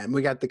this cover. Yeah, and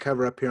we got the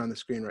cover up here on the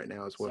screen right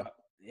now as well.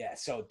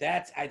 So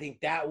I think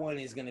that one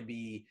is going to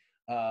be,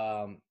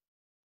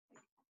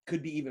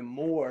 could be even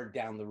more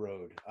down the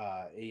road.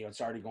 It's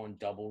already going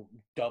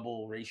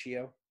double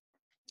ratio.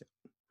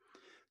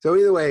 So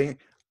either way,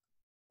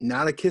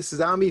 not a Kiss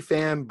Zombie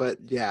fan, but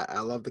yeah, I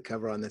love the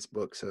cover on this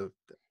book. So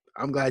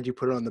I'm glad you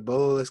put it on the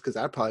Bolo list, because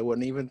I probably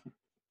wouldn't even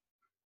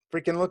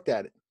freaking looked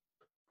at it.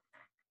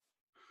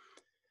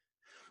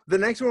 The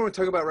next one we're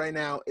talking about right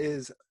now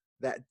is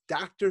that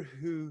Doctor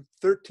Who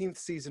 13th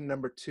season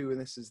number 2, and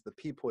this is the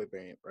Peapoy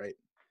variant, right?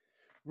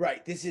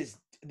 Right. This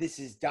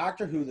is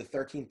Doctor Who, the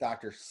 13th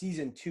Doctor,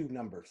 season 2,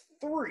 number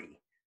 3,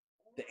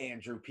 the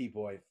Andrew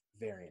Peapoy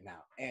variant.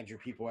 Now, Andrew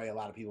Peapoy, a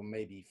lot of people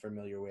may be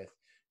familiar with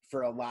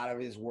for a lot of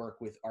his work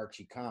with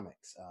Archie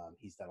Comics.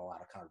 He's done a lot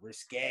of kind of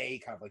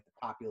risque, kind of like the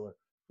popular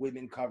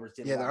women covers.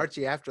 Yeah, the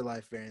Archie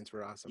Afterlife variants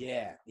were awesome.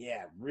 Yeah,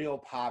 real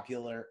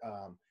popular.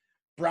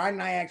 Brian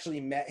and I actually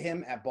met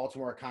him at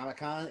Baltimore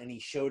Comic-Con, and he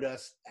showed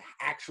us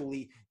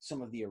actually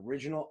some of the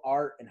original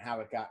art and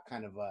how it got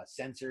kind of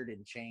censored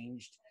and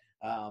changed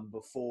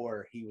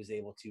before he was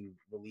able to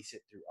release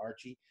it through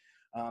Archie.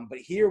 But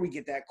here we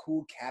get that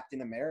cool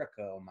Captain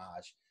America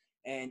homage.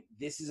 And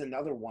this is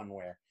another one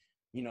where,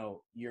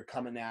 you're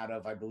coming out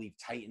of, I believe,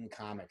 Titan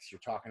Comics. You're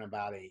talking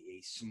about a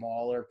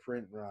smaller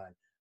print run.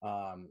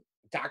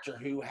 Doctor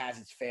Who has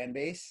its fan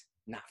base,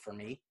 not for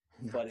me.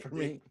 But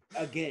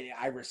again,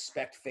 I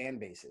respect fan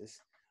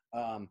bases.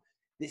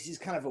 This is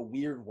kind of a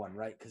weird one,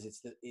 right? Because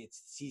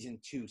it's season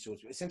 2, so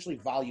it's essentially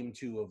volume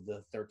 2 of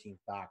the 13th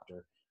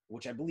Doctor,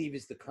 which I believe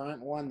is the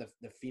current one,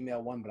 the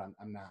female one, but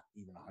I'm not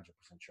even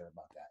 100% sure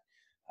about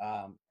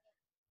that.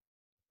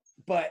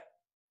 But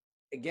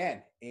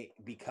again,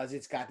 because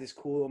it's got this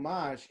cool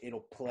homage,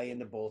 it'll play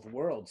into both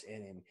worlds,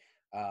 and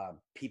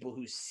people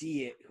who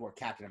see it, who are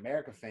Captain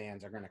America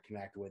fans, are going to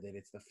connect with it.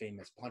 It's the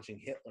famous Punching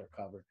Hitler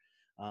cover.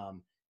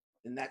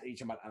 And that you're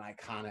talking about an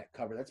iconic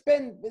cover it's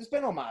been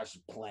homaged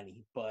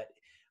plenty, but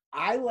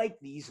I like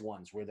these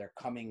ones where they're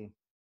coming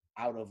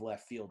out of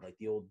left field, like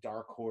the old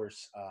Dark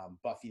Horse,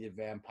 Buffy the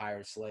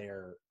Vampire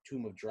Slayer,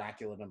 Tomb of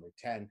Dracula number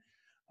 10.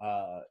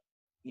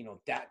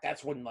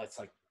 That's when it's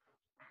like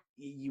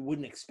you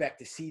wouldn't expect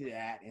to see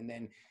that, and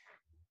then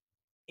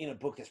in a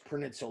book that's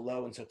printed so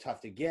low and so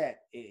tough to get,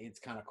 it's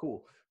kind of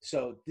cool.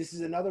 So this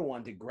is another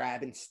one to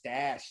grab and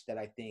stash that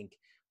I think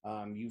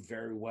You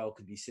very well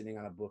could be sitting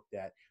on a book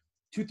that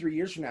 2-3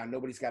 years from now,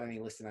 nobody's got any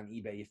listed on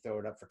eBay. You throw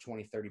it up for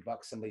 20-30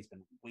 bucks. Somebody's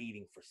been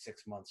waiting for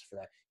 6 months for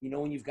that.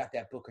 When you've got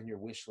that book on your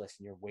wish list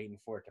and you're waiting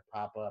for it to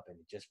pop up and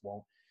it just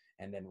won't.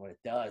 And then when it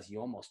does, you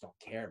almost don't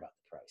care about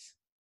the price.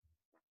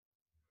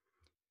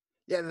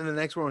 Yeah, and then the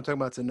next one we're talking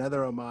about is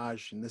another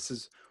homage, and this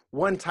is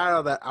one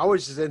title that I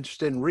was just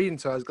interested in reading,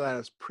 so I was glad I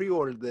was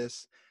pre-ordered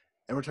this.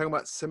 And we're talking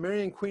about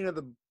Cimmerian Queen of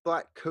the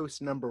Black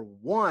Coast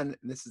 #1, and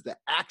this is the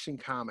Action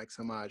Comics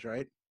homage,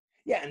 right?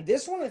 Yeah, and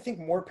this one I think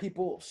more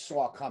people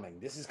saw coming.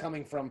 This is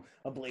coming from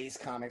Ablaze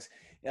Comics.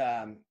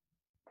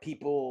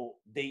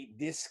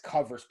 This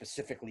cover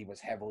specifically was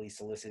heavily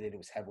solicited. It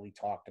was heavily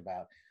talked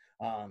about.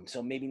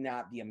 So maybe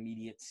not the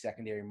immediate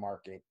secondary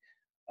market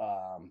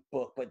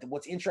book. But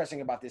what's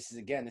interesting about this is,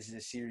 again, this is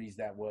a series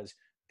that was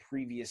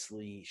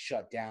previously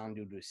shut down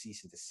due to a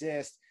cease and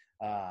desist,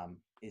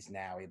 is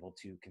now able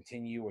to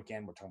continue.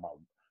 Again, we're talking about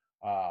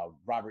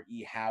Robert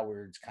E.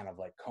 Howard's kind of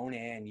like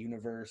Conan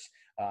universe.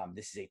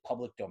 This is a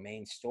public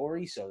domain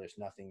story, so there's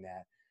nothing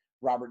that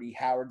Robert E.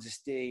 Howard's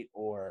estate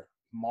or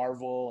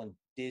Marvel and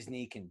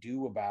Disney can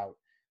do about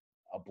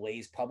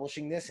Ablaze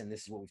publishing this. And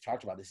this is what we've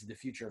talked about. This is the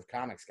future of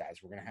comics, guys.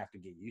 We're going to have to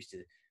get used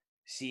to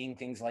seeing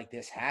things like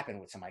this happen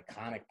with some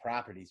iconic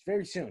properties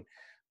very soon.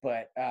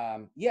 But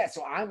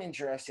so I'm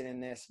interested in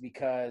this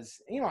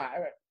because,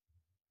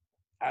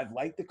 I've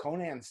liked the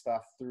Conan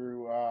stuff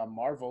through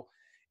Marvel.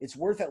 It's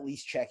worth at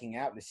least checking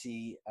out to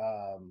see,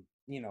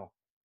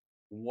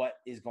 what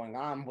is going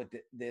on with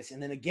this.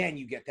 And then again,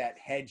 you get that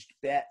hedged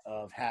bet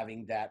of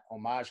having that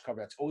homage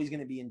cover that's always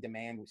going to be in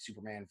demand with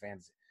Superman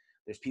fans.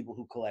 There's people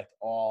who collect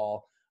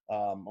all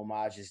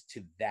homages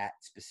to that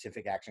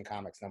specific Action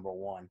Comics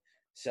 #1.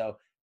 So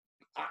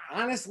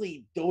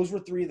honestly, those were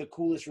 3 of the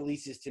coolest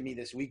releases to me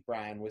this week,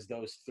 Brian, was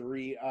those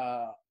three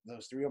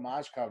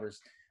homage covers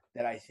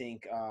that I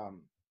think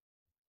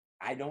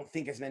I don't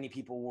think as many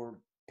people were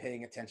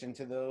paying attention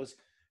to those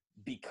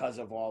because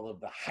of all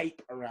of the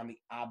hype around the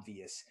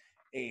obvious.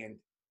 And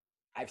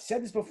I've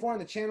said this before on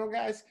the channel,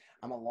 guys,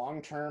 I'm a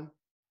long-term.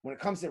 When it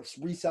comes to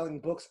reselling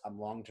books, I'm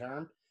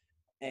long-term.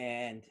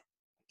 And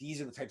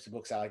these are the types of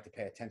books I like to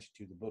pay attention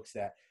to, the books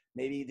that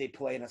maybe they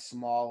play in a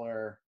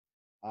smaller,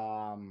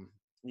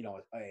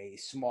 a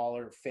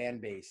smaller fan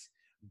base,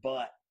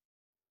 but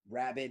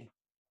rabid,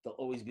 they'll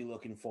always be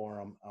looking for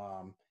them.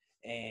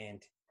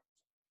 And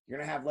you're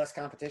going to have less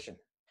competition.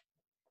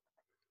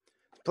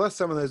 Plus,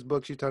 some of those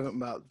books you're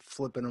talking about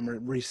flipping them or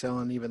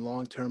reselling even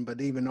long term, but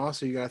even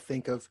also you got to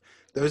think of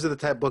those are the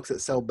type of books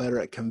that sell better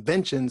at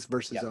conventions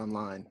versus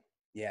online.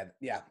 Yeah.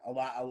 A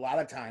lot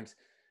of times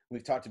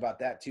we've talked about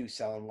that too,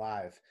 selling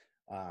live.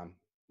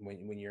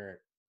 When you're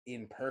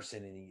in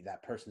person and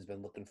that person's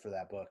been looking for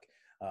that book,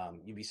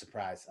 you'd be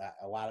surprised.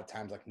 A lot of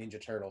times, like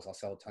Ninja Turtles, I'll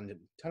sell a ton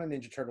of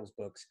Ninja Turtles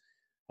books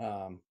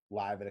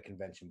live at a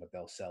convention, but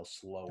they'll sell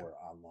slower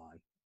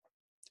online.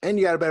 And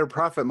you got a better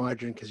profit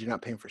margin because you're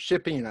not paying for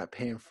shipping, you're not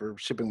paying for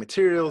shipping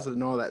materials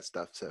and all that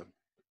stuff. So,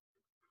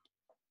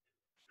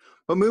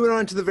 but moving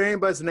on to the variant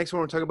buzz, the next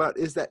one we're talking about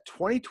is that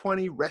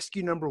 2020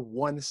 Rescue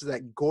 #1. This is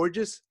that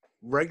gorgeous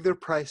regular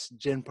price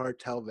Jen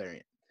Bartel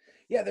variant.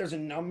 Yeah, there's a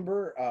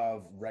number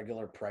of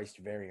regular priced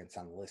variants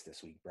on the list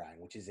this week, Brian,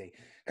 which is a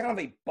kind of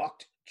a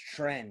bucked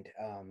trend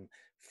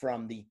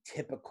from the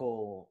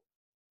typical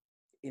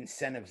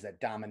incentives that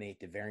dominate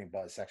the variant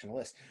buzz section of the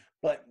list.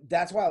 But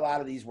that's why a lot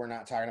of these we're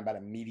not talking about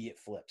immediate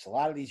flips. A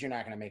lot of these you're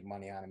not going to make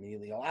money on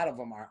immediately. A lot of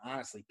them are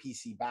honestly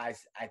PC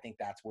buys. I think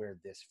that's where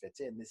this fits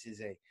in. This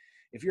is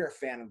if you're a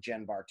fan of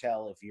Jen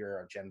Bartel, if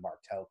you're a Jen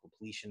Bartel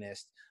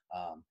completionist,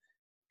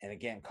 and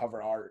again,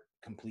 cover art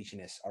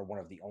completionists are one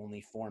of the only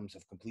forms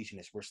of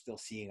completionists we're still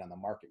seeing on the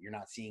market. You're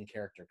not seeing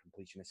character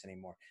completionists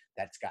anymore.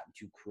 That's gotten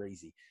too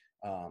crazy.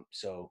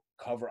 So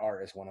cover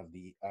art is one of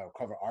the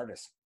cover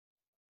artists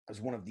is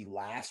one of the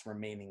last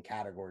remaining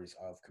categories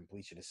of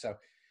completionists. So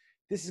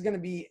this is going to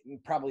be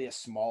probably a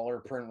smaller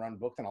print run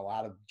book than a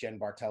lot of Jen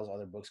Bartel's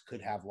other books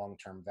could have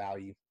long-term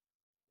value,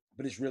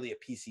 but it's really a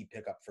PC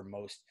pickup for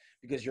most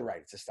because you're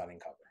right. It's a stunning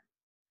cover.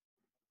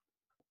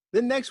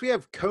 Then next we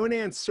have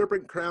Conan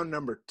Serpent Crown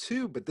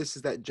 #2, but this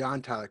is that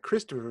John Tyler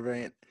Christopher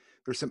variant.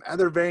 There's some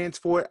other variants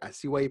for it. I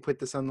see why you put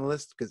this on the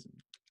list because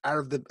out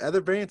of the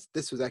other variants,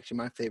 this was actually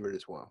my favorite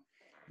as well.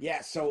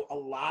 Yeah, so a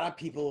lot of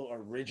people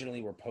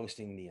originally were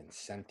posting the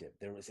incentive.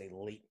 There was a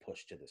late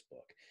push to this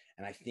book,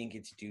 and I think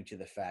it's due to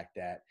the fact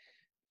that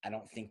I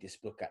don't think this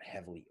book got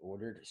heavily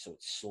ordered, so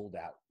it sold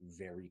out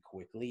very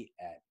quickly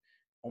at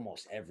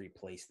almost every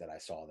place that I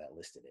saw that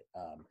listed it.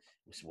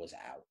 Was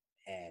out,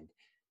 and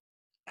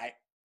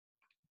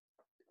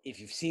if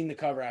you've seen the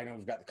cover, I know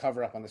we've got the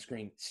cover up on the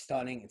screen.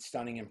 Stunning. It's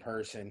stunning in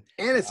person.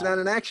 And it's not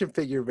an action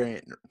figure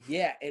variant.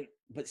 Yeah.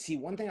 But see,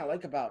 one thing I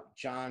like about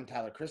John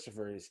Tyler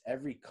Christopher is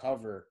every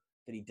cover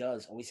that he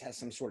does always has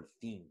some sort of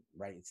theme,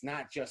 right? It's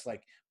not just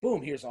like,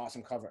 boom, here's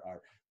awesome cover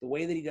art. The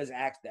way that he does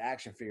the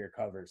action figure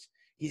covers,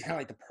 he's kind of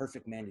like the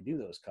perfect man to do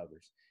those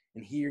covers.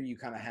 And here you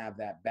kind of have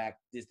that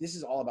this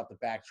is all about the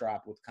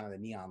backdrop with kind of the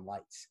neon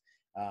lights.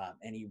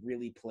 And he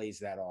really plays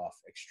that off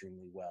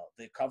extremely well.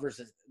 The covers,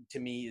 to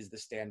me, is the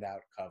standout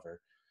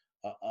cover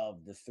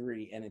of the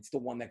three, and it's the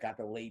one that got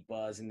the late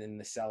buzz and then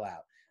the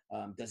sellout.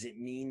 Does it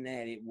mean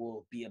that it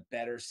will be a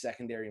better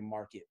secondary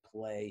market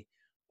play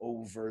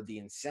over the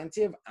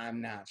incentive?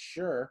 I'm not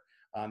sure.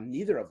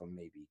 Neither of them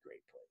may be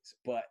great plays,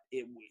 but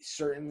it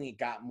certainly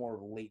got more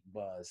late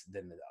buzz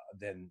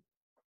than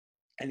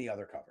any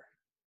other cover.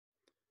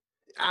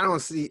 I don't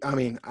see. I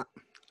mean,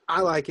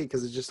 I like it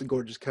because it's just a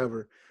gorgeous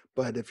cover.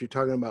 But if you're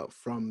talking about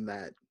from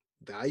that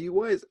value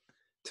wise,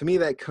 to me,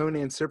 that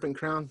Conan Serpent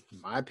Crown,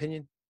 in my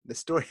opinion, the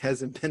story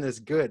hasn't been as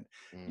good.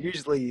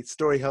 Usually,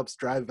 story helps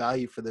drive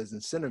value for those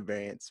incentive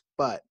variants,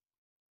 but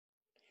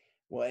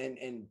well,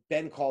 and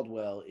Ben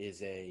Caldwell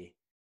is a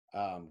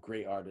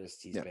great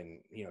artist. He's been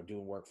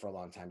doing work for a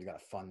long time. He's got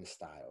a fun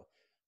style,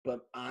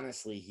 but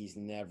honestly, he's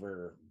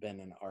never been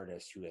an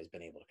artist who has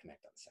been able to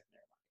connect on the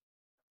secondary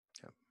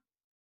market.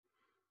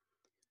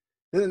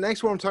 Then the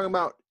next one I'm talking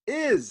about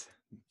is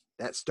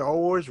that Star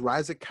Wars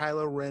Rise of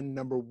Kylo Ren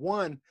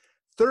 #1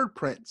 third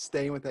print,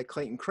 staying with that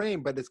Clayton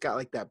Crane, but it's got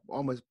like that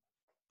almost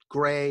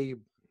gray,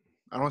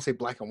 I don't want to say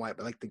black and white,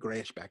 but like the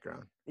grayish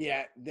background.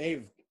 Yeah,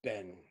 they've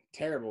been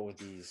terrible with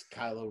these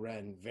Kylo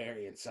Ren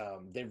variants. How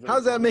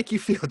does that make you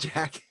feel,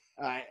 Jack?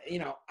 I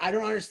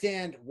don't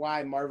understand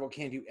why Marvel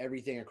can't do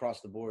everything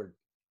across the board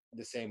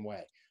the same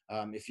way.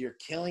 If you're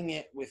killing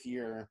it with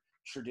your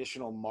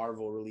traditional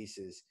Marvel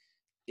releases,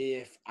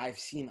 if I've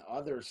seen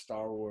other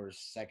Star Wars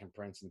second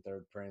prints and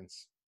third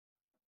prints,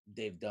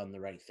 they've done the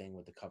right thing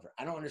with the cover.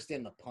 I don't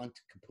understand the punt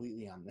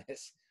completely on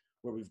this,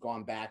 where we've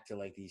gone back to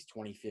like these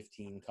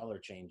 2015 color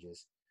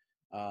changes.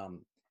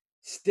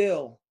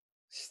 Still,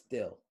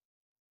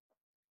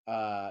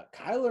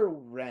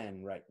 Kylo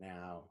Ren right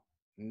now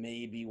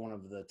may be one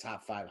of the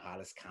top 5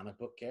 hottest comic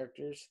book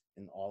characters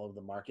in all of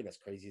the market, as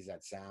crazy as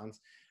that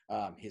sounds.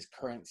 His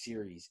current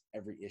series,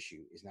 every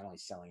issue, is not only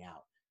selling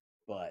out,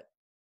 but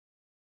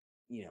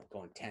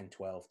going $10,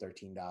 $12,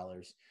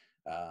 $13.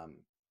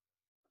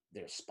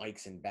 There's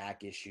spikes in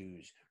back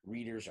issues.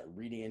 Readers are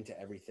reading into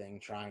everything,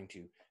 trying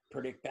to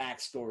predict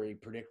backstory,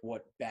 predict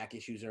what back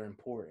issues are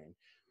important.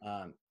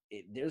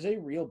 There's a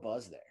real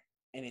buzz there,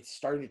 and it's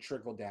starting to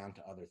trickle down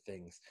to other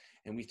things.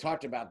 And we've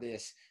talked about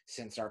this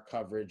since our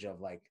coverage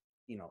of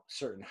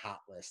certain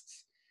hot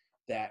lists,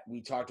 that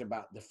we talked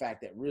about the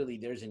fact that really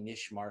there's a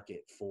niche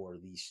market for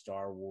these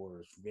Star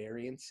Wars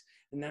variants.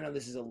 And none of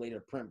this is a later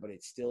print, but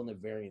it's still in the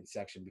variant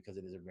section because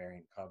it is a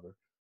variant cover.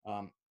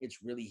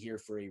 It's really here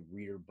for a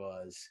reader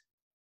buzz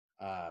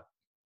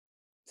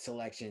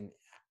selection.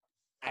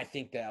 I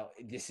think that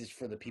this is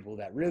for the people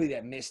that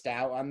missed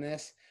out on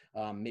this.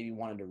 Maybe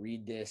wanted to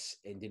read this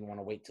and didn't want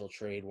to wait till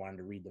trade, wanted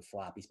to read the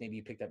floppies. Maybe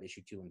you picked up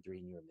issue 2 and 3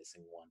 and you were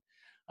missing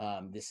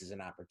one. This is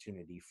an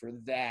opportunity for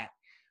that.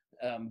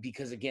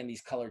 Because again,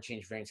 these color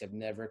change variants have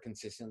never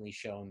consistently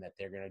shown that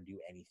they're going to do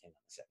anything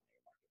on the secondary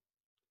market.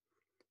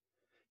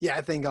 Yeah,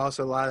 I think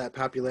also a lot of that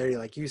popularity,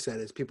 like you said,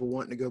 is people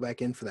wanting to go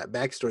back in for that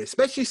backstory,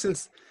 especially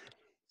since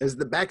it's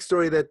the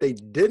backstory that they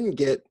didn't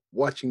get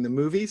watching the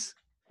movies.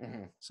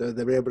 Mm-hmm. So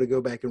they were able to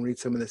go back and read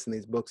some of this in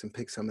these books and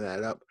pick some of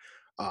that up.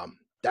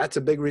 That's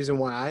a big reason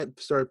why I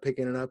started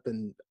picking it up,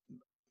 and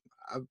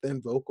I've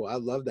been vocal. I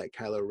love that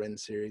Kylo Ren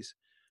series.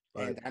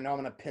 And I know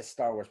I'm going to piss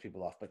Star Wars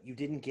people off, but you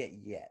didn't get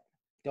yet.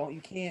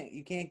 You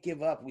can't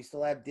give up. We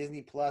still have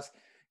Disney Plus.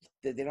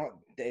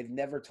 They've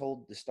never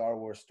told the Star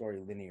Wars story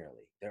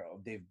linearly.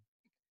 They've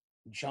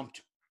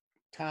jumped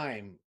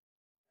time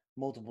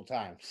multiple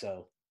times.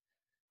 So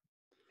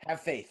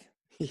have faith.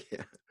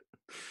 Yeah.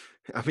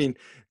 I mean,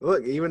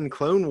 look, even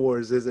Clone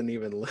Wars isn't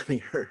even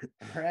linear.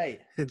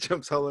 Right. It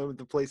jumps all over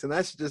the place, and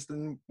that's just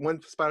in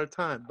one spot at a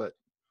time. But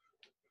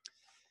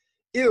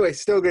either way,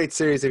 still a great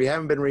series. If you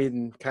haven't been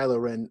reading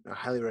Kylo Ren, I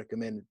highly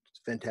recommend it.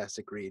 It's a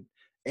fantastic read.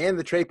 And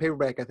the trade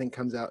paperback, I think,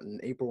 comes out in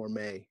April or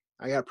May.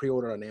 I got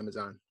pre-ordered on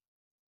Amazon.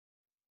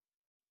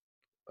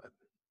 But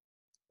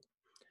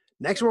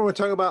next one we're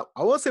talking about,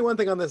 I will say one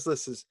thing on this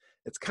list is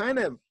it's kind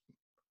of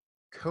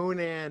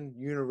Conan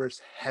universe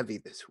heavy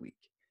this week.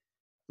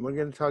 And we're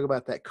going to talk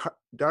about that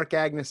Dark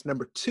Agnes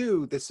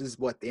 #2. This is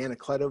what, the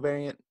Anacleto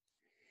variant?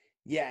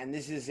 Yeah, and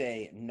this is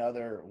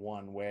another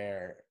one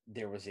where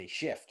there was a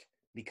shift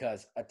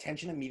because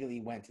attention immediately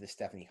went to the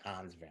Stephanie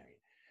Hans variant.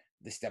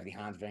 The Stephanie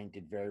Hans variant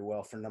did very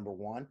well for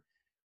 #1.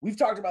 We've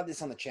talked about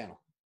this on the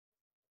channel.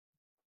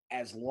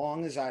 As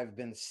long as I've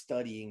been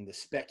studying the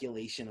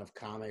speculation of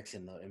comics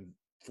and the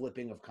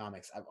flipping of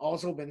comics, I've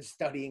also been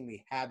studying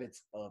the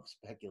habits of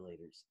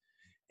speculators.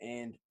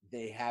 And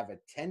they have a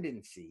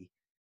tendency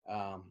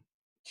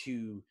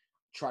to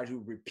try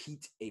to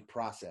repeat a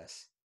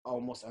process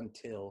almost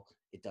until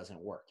it doesn't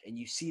work. And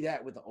you see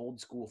that with the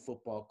old school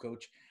football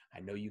coach.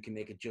 I know you can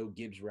make a Joe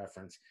Gibbs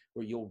reference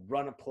where you'll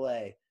run a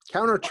play.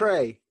 Counter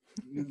Trey.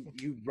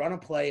 You run a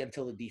play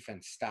until the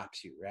defense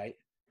stops you, right?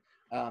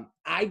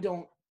 I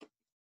don't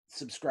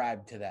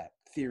subscribe to that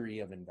theory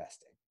of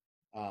investing.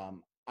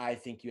 I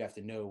think you have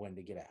to know when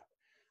to get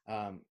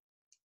out.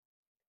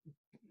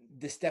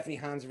 the Stephanie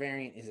Hans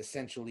variant is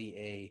essentially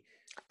a.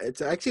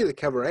 It's actually the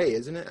cover A,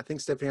 isn't it? I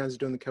think Stephanie Hans is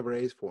doing the cover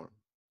A's for him.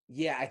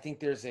 Yeah, I think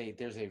there's a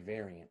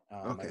variant. I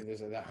Okay. think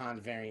there's the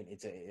Hans variant.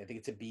 I think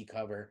it's a B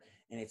cover,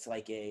 and it's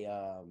like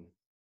a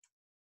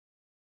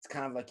it's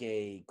kind of like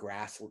a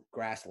grass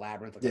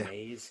labyrinth, like a Yeah.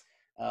 maze.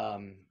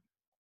 Um,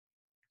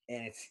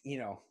 and it's,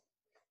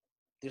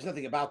 there's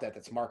nothing about that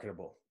that's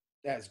marketable.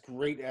 As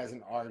great as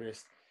an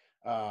artist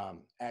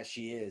as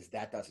she is,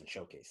 that doesn't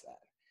showcase that.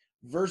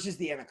 Versus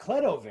the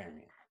Anacleto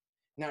variant.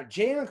 Now,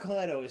 Jay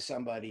Anacleto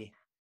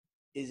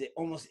is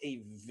almost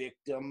a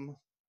victim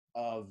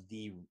of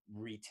the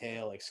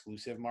retail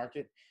exclusive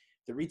market.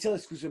 The retail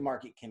exclusive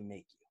market can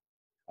make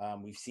you.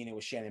 We've seen it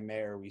with Shannon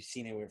Mayer. We've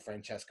seen it with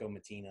Francesco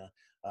Mattina.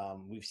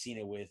 We've seen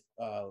it with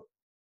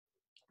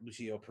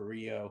Lucio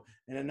Perillo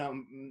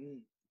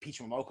and Peach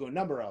Momoko, a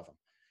number of them.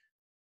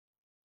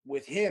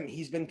 With him,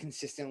 he's been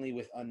consistently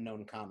with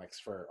Unknown Comics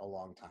for a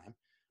long time.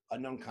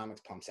 Unknown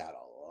Comics pumps out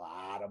a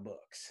lot of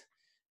books,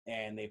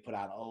 and they put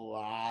out a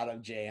lot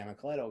of Jay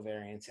Anacleto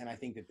variants, and I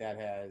think that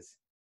has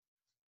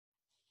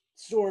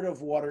sort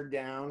of watered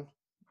down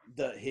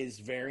his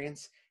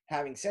variants.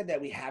 Having said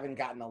that, we haven't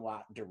gotten a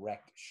lot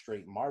direct,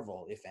 straight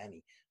Marvel, if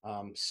any.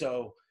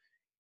 So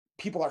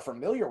people are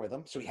familiar with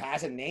him. So he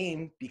has a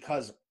name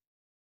because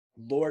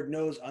Lord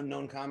knows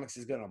Unknown Comics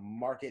is going to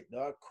market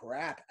the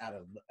crap out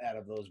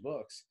of those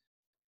books.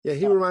 Yeah,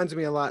 he reminds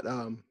me a lot.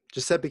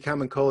 Giuseppe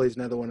Camuncoli is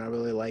another one I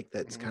really like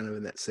that's Mm-hmm. kind of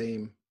in that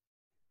same.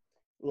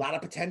 A lot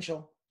of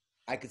potential.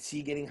 I could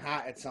see getting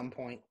hot at some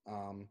point.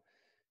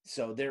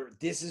 So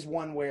this is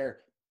one where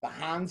the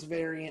Hans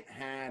variant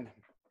had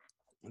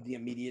the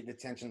immediate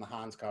attention, the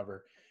Hans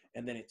cover,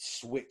 and then it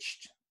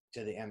switched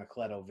to the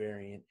Anacleto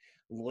variant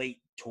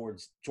late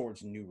towards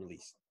new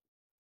release.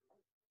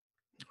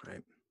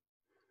 Right.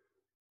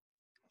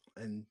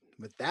 And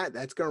with that,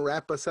 that's going to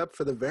wrap us up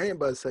for the Variant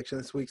Buzz section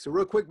this week. So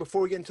real quick,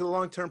 before we get into the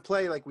long-term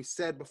play, like we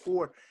said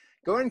before,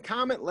 go ahead and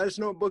comment. Let us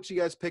know what books you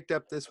guys picked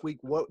up this week.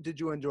 What did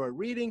you enjoy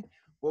reading?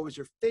 What was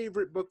your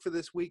favorite book for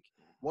this week?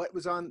 What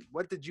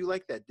did you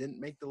like that didn't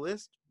make the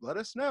list? Let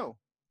us know.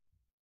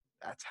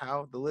 That's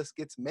how the list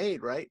gets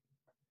made, right?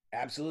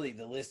 Absolutely.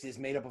 The list is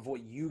made up of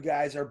what you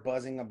guys are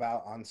buzzing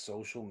about on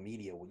social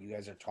media, what you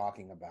guys are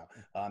talking about.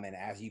 And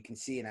as you can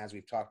see, and as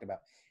we've talked about,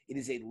 it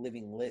is a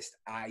living list.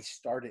 I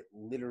started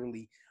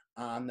literally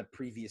on the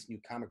previous New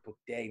Comic Book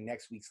Day.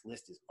 Next week's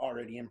list is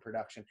already in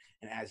production.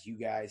 And as you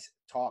guys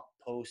talk,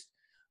 post,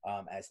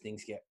 as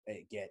things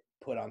get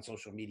put on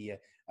social media,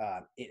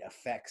 it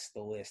affects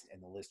the list,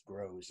 and the list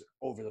grows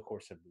over the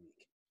course of the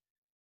week.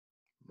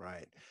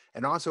 Right.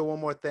 And also one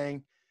more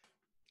thing.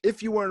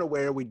 If you weren't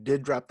aware, we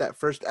did drop that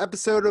first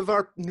episode of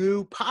our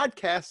new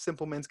podcast,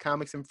 Simple Men's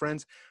Comics and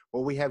Friends,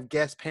 where we have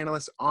guest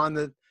panelists on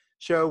the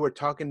show. We're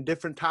talking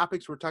different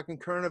topics. We're talking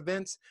current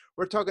events.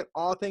 We're talking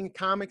all things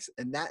comics,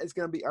 and that is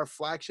going to be our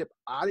flagship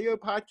audio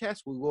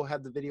podcast. We will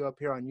have the video up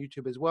here on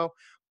YouTube as well.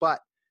 But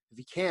if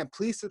you can,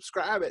 please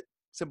subscribe at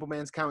Simple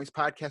Man's Comics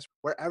Podcast.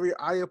 Wherever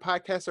your audio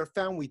podcasts are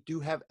found, we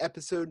do have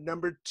episode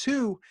number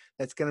 2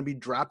 that's going to be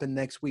dropping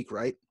next week,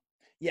 right?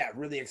 Yeah,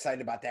 really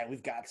excited about that.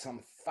 We've got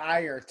some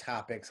fire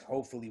topics.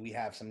 Hopefully we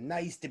have some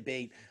nice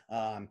debate.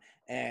 And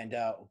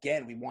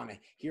again, we want to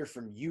hear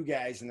from you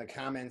guys in the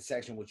comments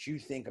section what you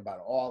think about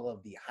all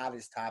of the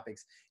hottest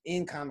topics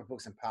in comic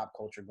books and pop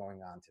culture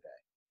going on today.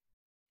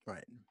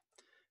 Right.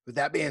 With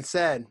that being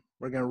said,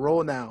 we're going to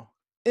roll now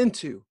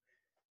into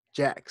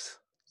Jack's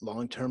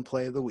long-term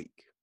play of the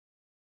week.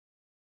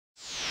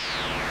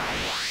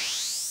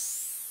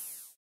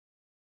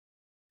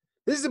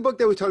 This is a book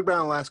that we talked about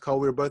on the last call.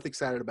 We were both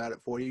excited about it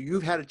for you.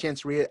 You've had a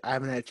chance to read it. I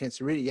haven't had a chance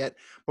to read it yet.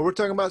 But we're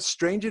talking about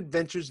Strange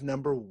Adventures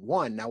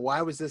 #1. Now,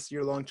 why was this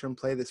your long-term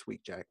play this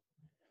week, Jack?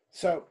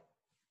 So,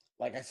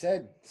 like I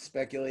said,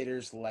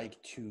 speculators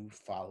like to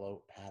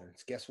follow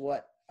patterns. Guess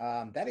what?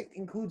 That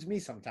includes me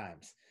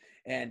sometimes.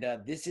 And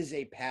this is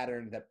a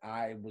pattern that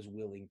I was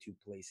willing to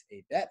place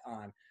a bet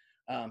on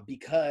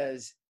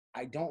because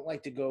I don't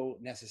like to go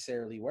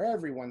necessarily where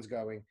everyone's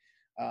going.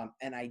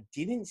 And I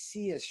didn't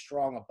see as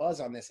strong a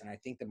buzz on this, and I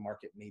think the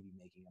market may be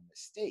making a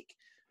mistake.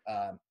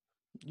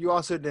 You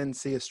also didn't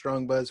see a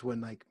strong buzz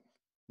when, like,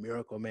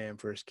 Miracle Man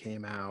first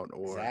came out,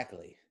 or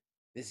exactly.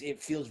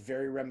 It feels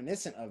very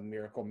reminiscent of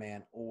Miracle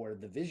Man or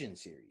the Vision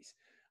series,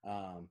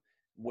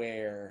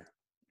 where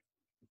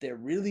there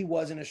really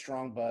wasn't a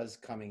strong buzz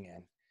coming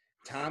in.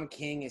 Tom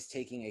King is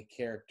taking a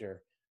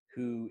character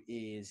who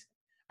is,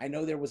 I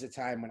know there was a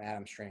time when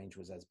Adam Strange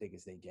was as big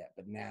as they get,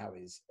 but now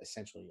is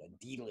essentially a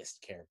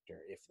D-list character,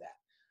 if that.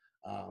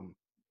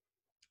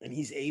 And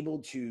he's able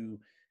to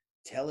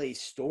tell a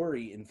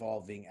story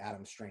involving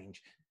Adam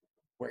Strange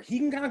where he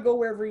can kind of go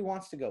wherever he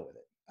wants to go with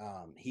it.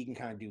 He can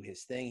kind of do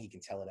his thing. He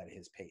can tell it at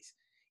his pace.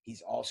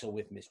 He's also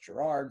with Miss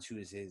Gerards, who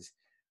is his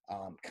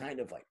kind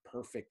of like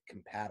perfect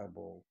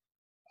compatible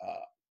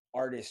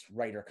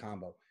artist-writer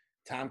combo.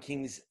 Tom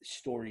King's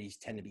stories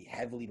tend to be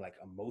heavily like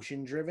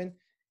emotion driven,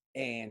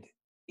 and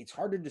it's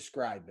hard to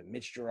describe, but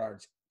Mitch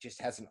Gerards just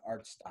has an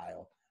art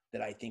style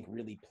that I think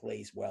really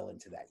plays well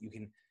into that.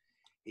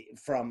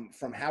 from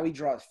how he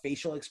draws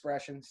facial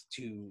expressions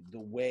to the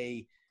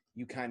way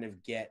you kind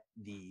of get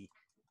the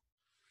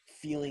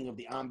feeling of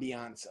the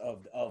ambiance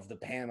of the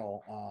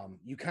panel,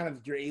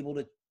 you're able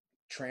to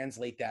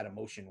translate that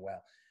emotion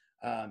well.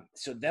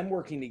 So them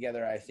working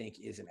together, I think,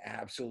 is an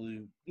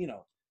absolute,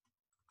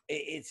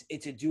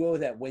 it's a duo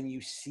that when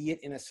you see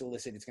it in a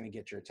solicit, it's going to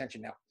get your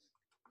attention. Now,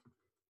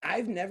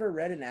 I've never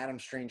read an Adam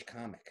Strange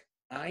comic.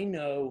 I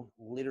know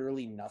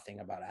literally nothing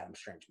about Adam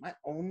Strange. My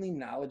only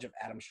knowledge of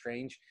Adam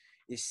Strange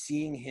is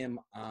seeing him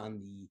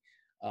on the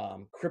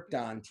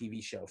Krypton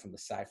TV show from the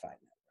Sci-Fi Network.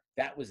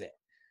 That was it.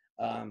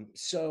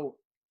 So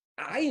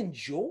I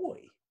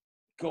enjoy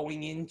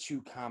going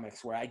into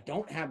comics where I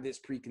don't have this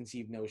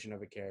preconceived notion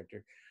of a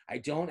character. I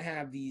don't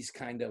have these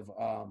kind of,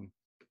 I'm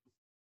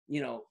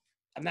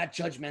not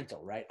judgmental,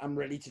 right? I'm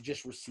ready to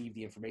just receive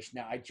the information.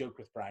 Now, I joked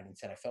with Brian and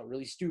said I felt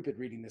really stupid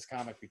reading this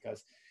comic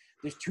because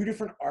there's two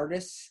different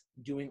artists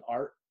doing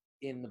art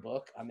in the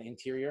book on the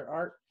interior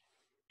art.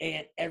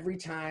 And every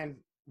time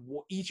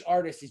each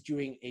artist is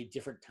doing a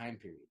different time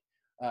period.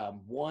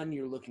 One,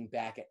 you're looking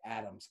back at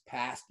Adam's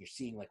past. You're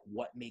seeing like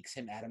what makes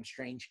him Adam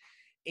Strange.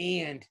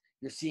 And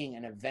you're seeing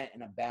an event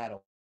and a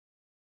battle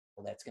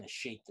that's going to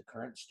shape the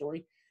current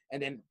story.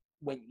 And then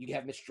when you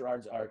have Mr.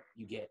 Gerard's art,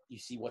 you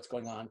see what's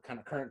going on kind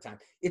of current time.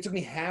 It took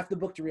me half the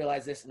book to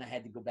realize this, and I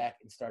had to go back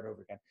and start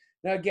over again.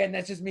 Now, again,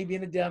 that's just me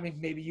being a dummy.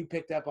 Maybe you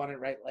picked up on it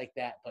right like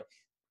that, but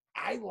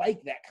I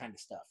like that kind of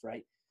stuff,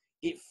 right?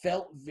 It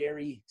felt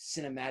very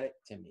cinematic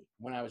to me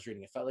when I was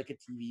reading. It felt like a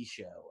TV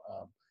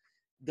show,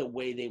 the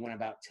way they went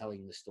about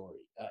telling the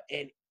story.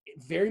 And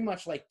very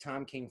much like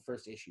Tom King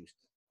first issues.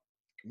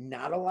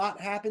 Not a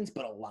lot happens,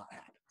 but a lot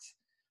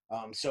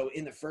happens. So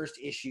in the first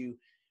issue,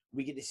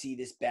 we get to see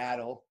this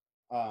battle.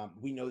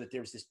 We know that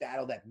there was this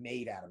battle that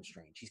made Adam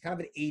Strange. He's kind of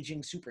an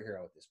aging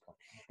superhero at this point,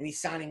 and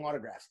he's signing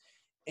autographs.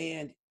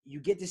 And you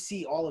get to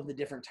see all of the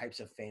different types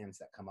of fans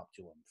that come up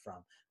to him,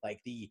 from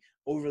like the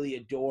overly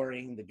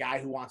adoring, the guy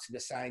who wants him to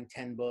sign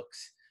 10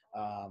 books,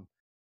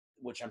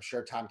 which I'm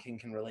sure Tom King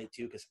can relate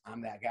to because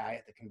I'm that guy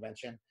at the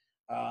convention,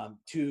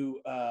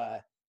 to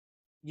the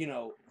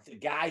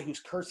guy who's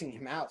cursing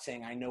him out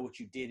saying, I know what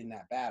you did in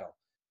that battle.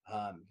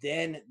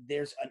 Then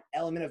there's an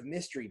element of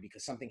mystery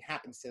because something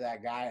happens to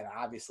that guy, and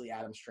obviously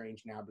Adam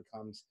Strange now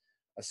becomes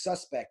a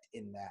suspect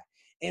in that.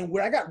 And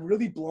where I got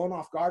really blown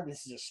off guard, and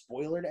this is a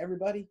spoiler to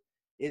everybody,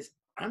 is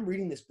I'm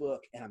reading this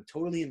book and I'm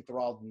totally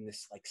enthralled in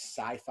this like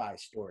sci-fi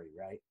story,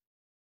 right?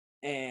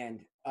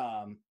 And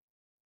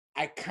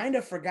I kind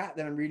of forgot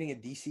that I'm reading a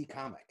DC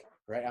comic,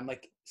 right? I'm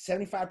like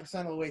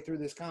 75% of the way through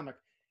this comic,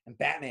 and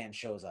Batman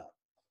shows up.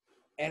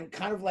 And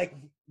kind of like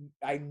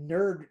I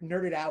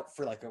nerded out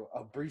for like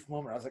a brief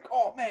moment. I was like,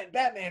 "Oh man,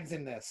 Batman's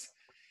in this,"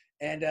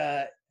 and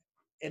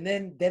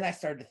then I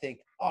started to think,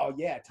 "Oh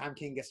yeah, Tom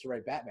King gets to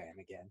write Batman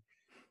again,"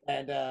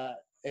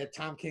 and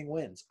Tom King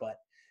wins. But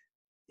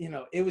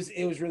it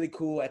was really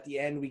cool. At the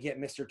end, we get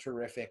Mr.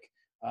 Terrific.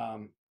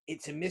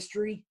 It's a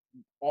mystery.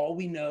 All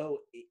we know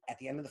at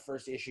the end of the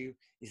first issue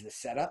is the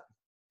setup,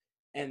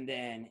 and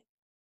then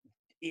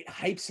it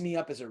hypes me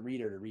up as a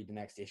reader to read the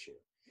next issue.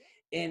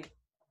 And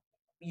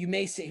you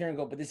may sit here and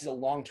go, but this is a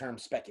long-term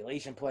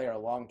speculation play or a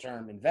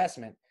long-term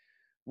investment.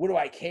 What do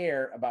I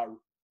care about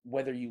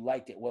whether you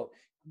liked it? Well,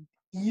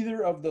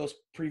 either of those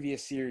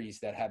previous series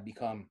that have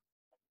become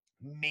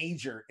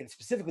major, and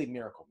specifically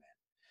Miracle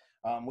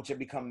Man, which have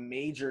become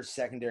major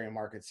secondary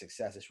market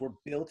successes, were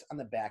built on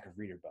the back of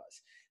reader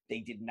buzz. They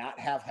did not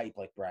have hype,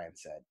 like Brian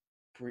said,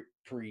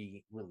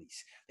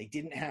 pre-release. They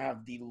didn't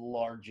have the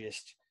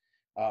largest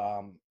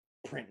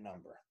print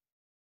number.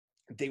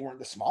 They weren't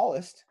the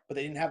smallest, but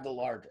they didn't have the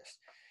largest.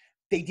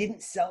 They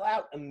didn't sell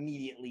out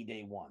immediately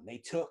day one. They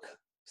took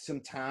some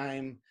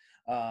time.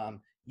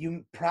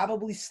 You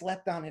probably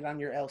slept on it on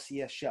your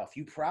LCS shelf.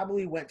 You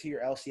probably went to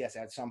your LCS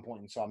at some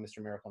point and saw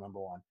Mr. Miracle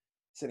 #1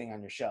 sitting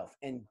on your shelf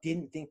and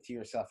didn't think to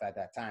yourself at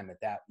that time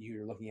that you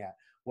were looking at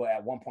what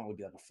at one point would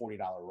be like a $40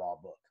 raw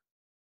book.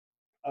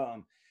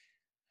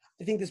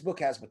 I think this book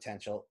has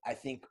potential. I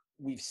think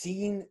we've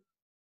seen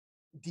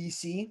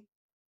DC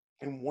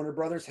and Warner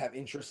Brothers have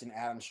interest in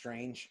Adam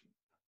Strange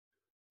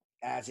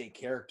as a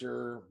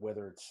character,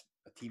 whether it's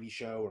a TV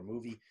show or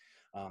movie.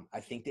 I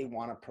think they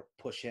want to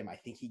push him. I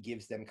think he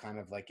gives them kind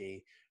of like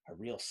a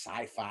real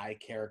sci-fi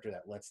character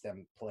that lets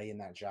them play in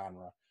that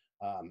genre.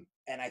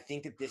 And I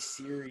think that this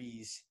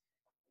series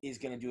is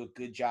going to do a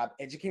good job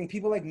educating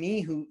people like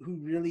me who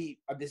really,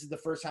 this is the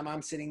first time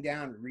I'm sitting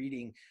down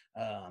reading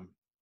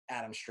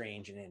Adam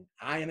Strange, and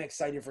I am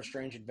excited for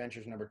Strange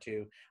Adventures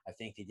 #2. I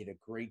think they did a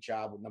great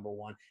job with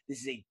 #1.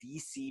 This is a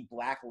DC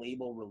Black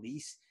Label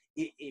release.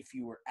 If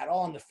you were at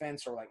all on the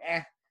fence or like,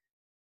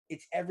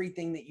 it's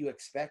everything that you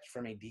expect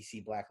from a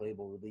DC Black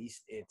Label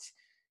release. It's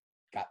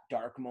got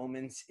dark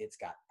moments. It's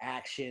got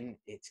action.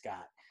 It's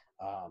got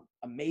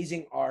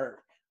amazing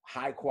art,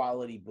 high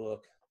quality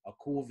book, a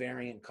cool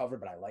variant cover,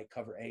 but I like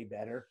cover A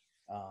better.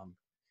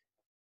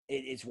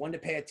 It's one to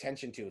pay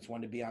attention to. It's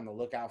one to be on the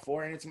lookout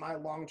for, and it's my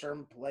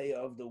long-term play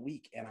of the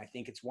week. And I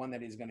think it's one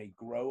that is going to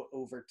grow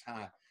over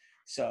time.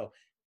 So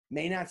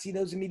may not see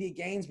those immediate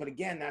gains, but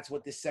again, that's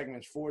what this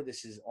segment's for.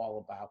 This is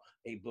all about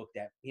a book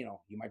that, you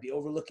might be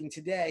overlooking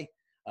today,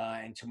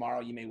 and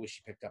tomorrow you may wish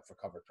you picked up for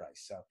cover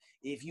price. So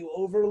if you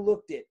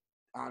overlooked it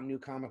on New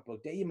Comic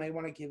Book Day, you may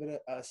want to give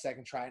it a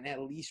second try and at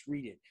least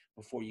read it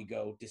before you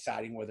go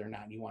deciding whether or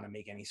not you want to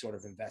make any sort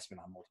of investment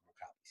on multiple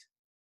copies.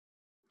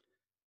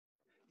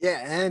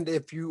 Yeah, and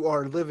if you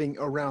are living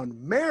around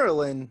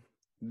Maryland,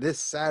 this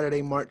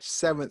Saturday, March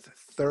 7th,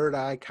 Third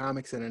Eye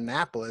Comics in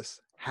Annapolis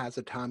has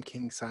a Tom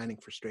King signing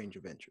for Strange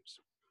Adventures.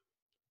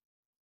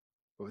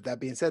 But with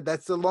that being said,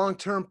 that's the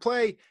long-term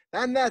play,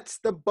 and that's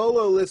the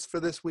Bolo list for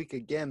this week.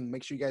 Again,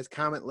 make sure you guys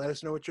comment. Let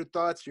us know what your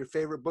thoughts, your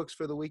favorite books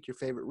for the week, your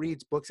favorite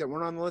reads, books that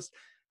weren't on the list.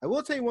 I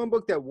will tell you one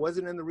book that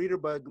wasn't in the Reader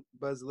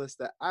Buzz list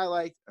that I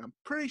liked, and I'm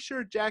pretty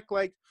sure Jack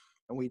liked,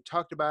 and we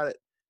talked about it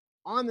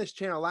on this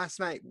channel last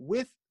night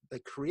with the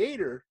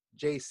creator,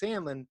 Jay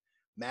Sandlin.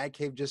 Mad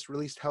Cave just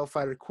released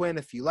Hellfighter Quinn.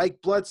 If you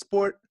like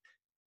Bloodsport,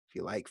 if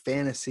you like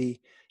fantasy,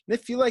 and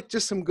if you like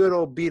just some good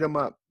old beat 'em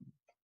up,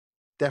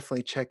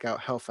 definitely check out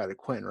Hellfighter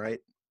Quinn, right?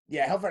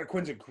 Yeah, Hellfighter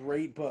Quinn's a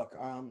great book.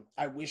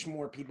 I wish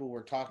more people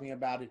were talking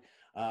about it.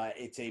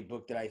 It's a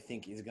book that I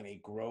think is going to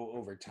grow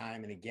over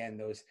time. And again,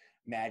 those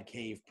Mad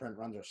Cave print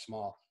runs are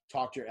small.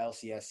 Talk to your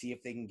LCS, see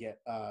if they can get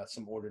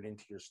some ordered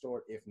into your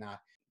store. If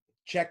not,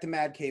 check the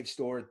Mad Cave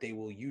store. They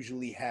will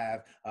usually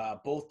have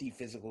both the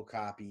physical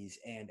copies,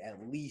 and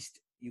at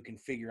least you can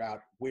figure out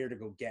where to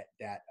go get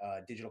that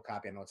digital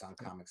copy. I know it's on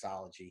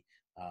Comixology.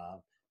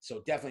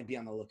 So definitely be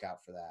on the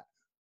lookout for that.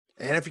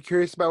 And if you're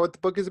curious about what the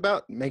book is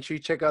about, make sure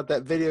you check out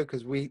that video,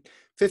 because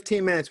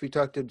 15 minutes, we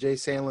talked to Jay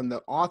Sandlin,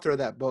 the author of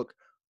that book,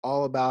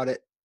 all about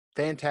it.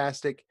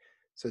 Fantastic.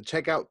 So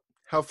check out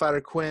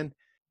Hellfighter Quinn.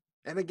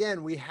 And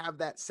again, we have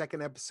that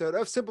second episode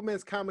of Simple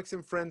Man's Comics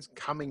and Friends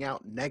coming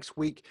out next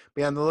week.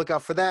 Be on the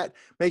lookout for that.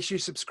 Make sure you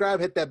subscribe,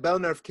 hit that bell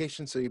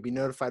notification so you'll be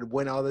notified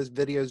when all those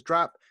videos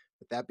drop.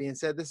 With that being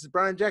said, this is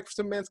Brian Jack for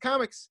Simple Man's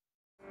Comics.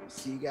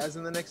 See you guys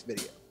in the next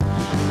video.